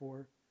about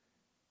before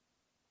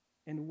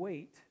and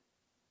wait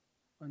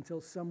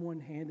until someone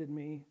handed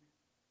me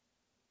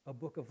a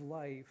book of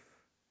life.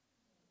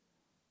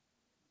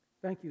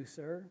 Thank you,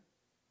 sir,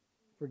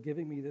 for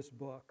giving me this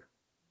book.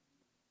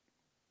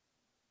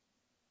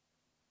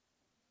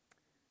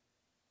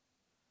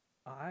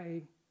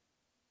 I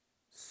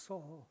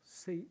saw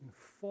Satan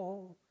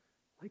fall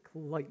like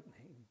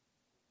lightning,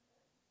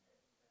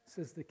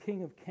 says the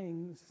King of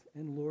Kings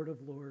and Lord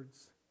of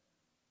Lords,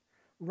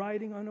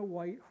 riding on a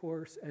white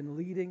horse and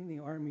leading the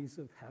armies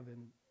of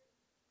heaven.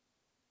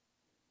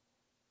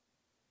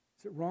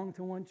 Is it wrong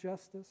to want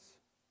justice?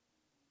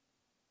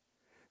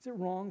 Is it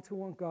wrong to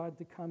want God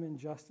to come in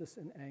justice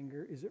and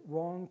anger? Is it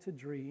wrong to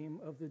dream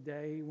of the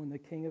day when the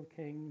King of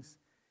Kings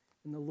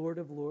and the Lord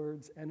of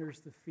Lords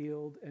enters the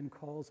field and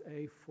calls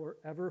a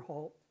forever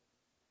halt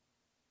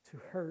to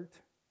hurt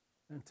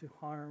and to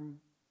harm,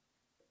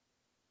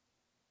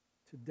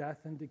 to death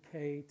and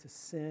decay, to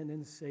sin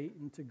and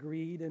Satan, to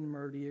greed and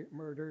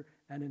murder,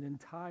 and an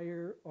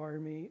entire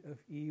army of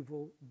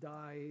evil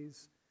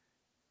dies,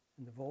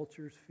 and the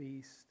vultures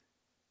feast?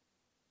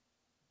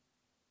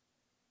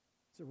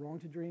 Is it wrong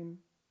to dream?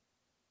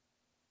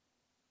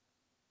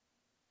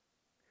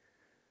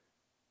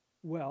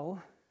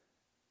 Well,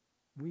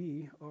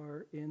 we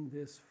are in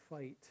this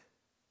fight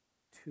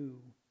too.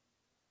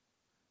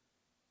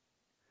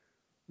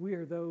 We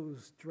are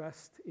those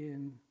dressed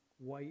in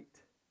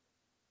white,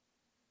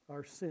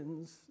 our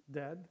sins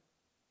dead,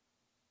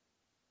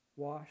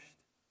 washed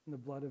in the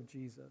blood of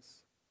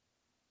Jesus.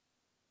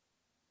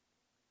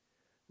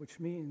 Which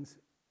means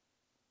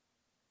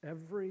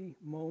every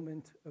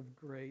moment of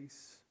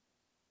grace,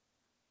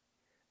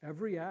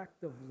 every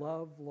act of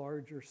love,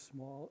 large or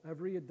small,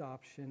 every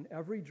adoption,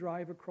 every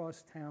drive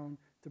across town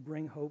to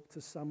bring hope to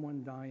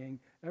someone dying,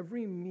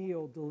 every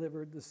meal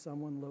delivered to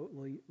someone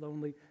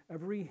lonely,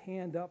 every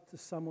hand up to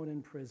someone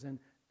in prison,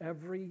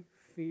 every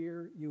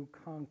fear you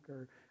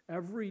conquer,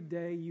 every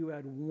day you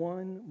add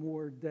one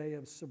more day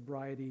of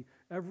sobriety,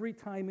 every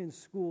time in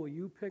school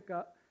you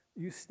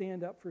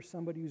stand up for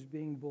somebody who's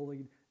being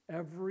bullied,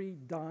 every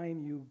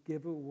dime you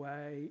give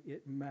away,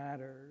 it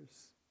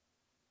matters.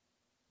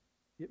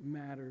 It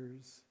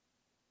matters.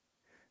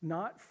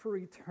 Not for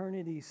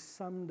eternity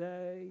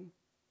someday.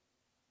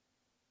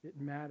 It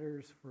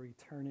matters for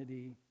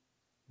eternity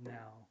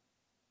now.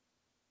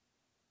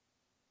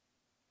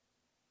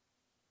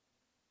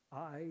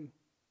 I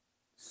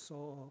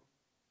saw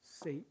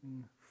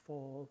Satan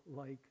fall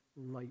like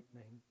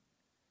lightning,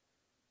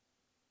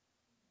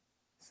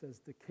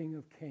 says the King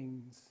of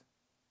Kings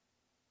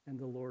and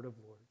the Lord of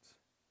Lords.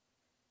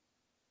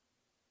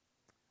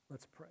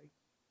 Let's pray.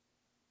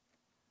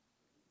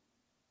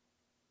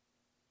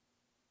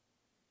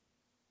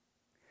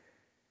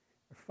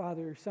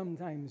 Father,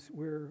 sometimes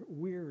we're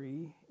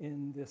weary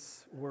in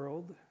this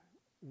world.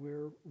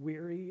 We're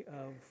weary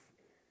of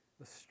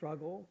the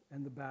struggle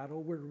and the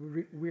battle.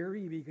 We're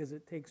weary because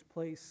it takes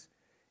place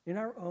in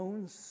our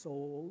own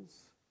souls.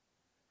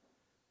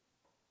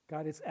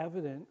 God, it's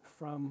evident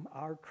from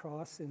our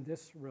cross in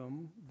this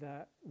room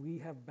that we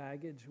have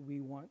baggage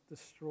we want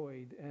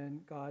destroyed.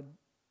 And God,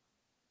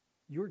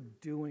 you're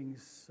doing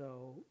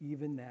so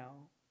even now.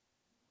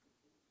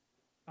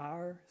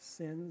 Our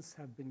sins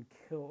have been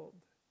killed.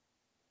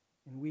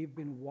 And we've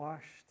been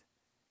washed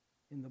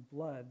in the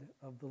blood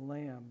of the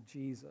Lamb,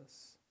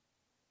 Jesus.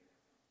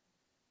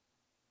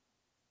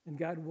 And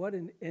God, what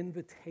an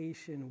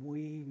invitation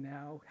we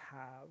now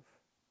have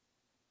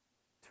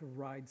to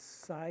ride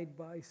side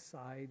by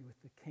side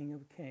with the King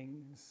of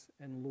Kings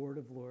and Lord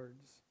of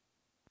Lords,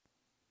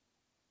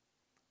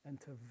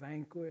 and to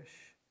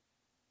vanquish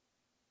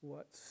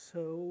what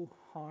so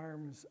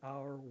harms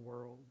our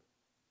world.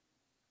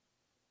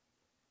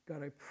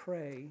 God, I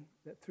pray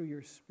that through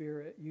your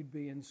Spirit, you'd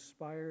be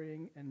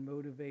inspiring and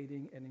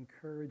motivating and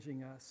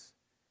encouraging us,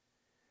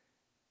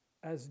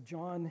 as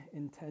John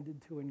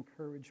intended to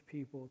encourage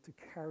people to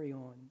carry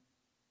on,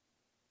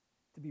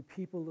 to be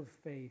people of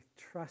faith,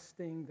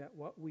 trusting that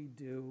what we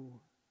do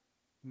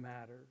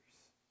matters,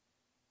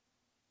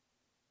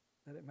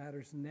 that it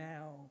matters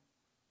now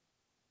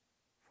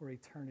for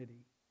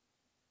eternity.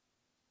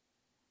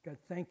 God,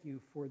 thank you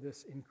for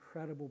this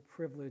incredible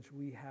privilege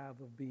we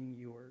have of being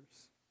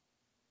yours.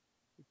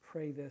 We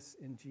pray this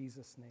in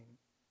Jesus' name.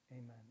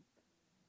 Amen.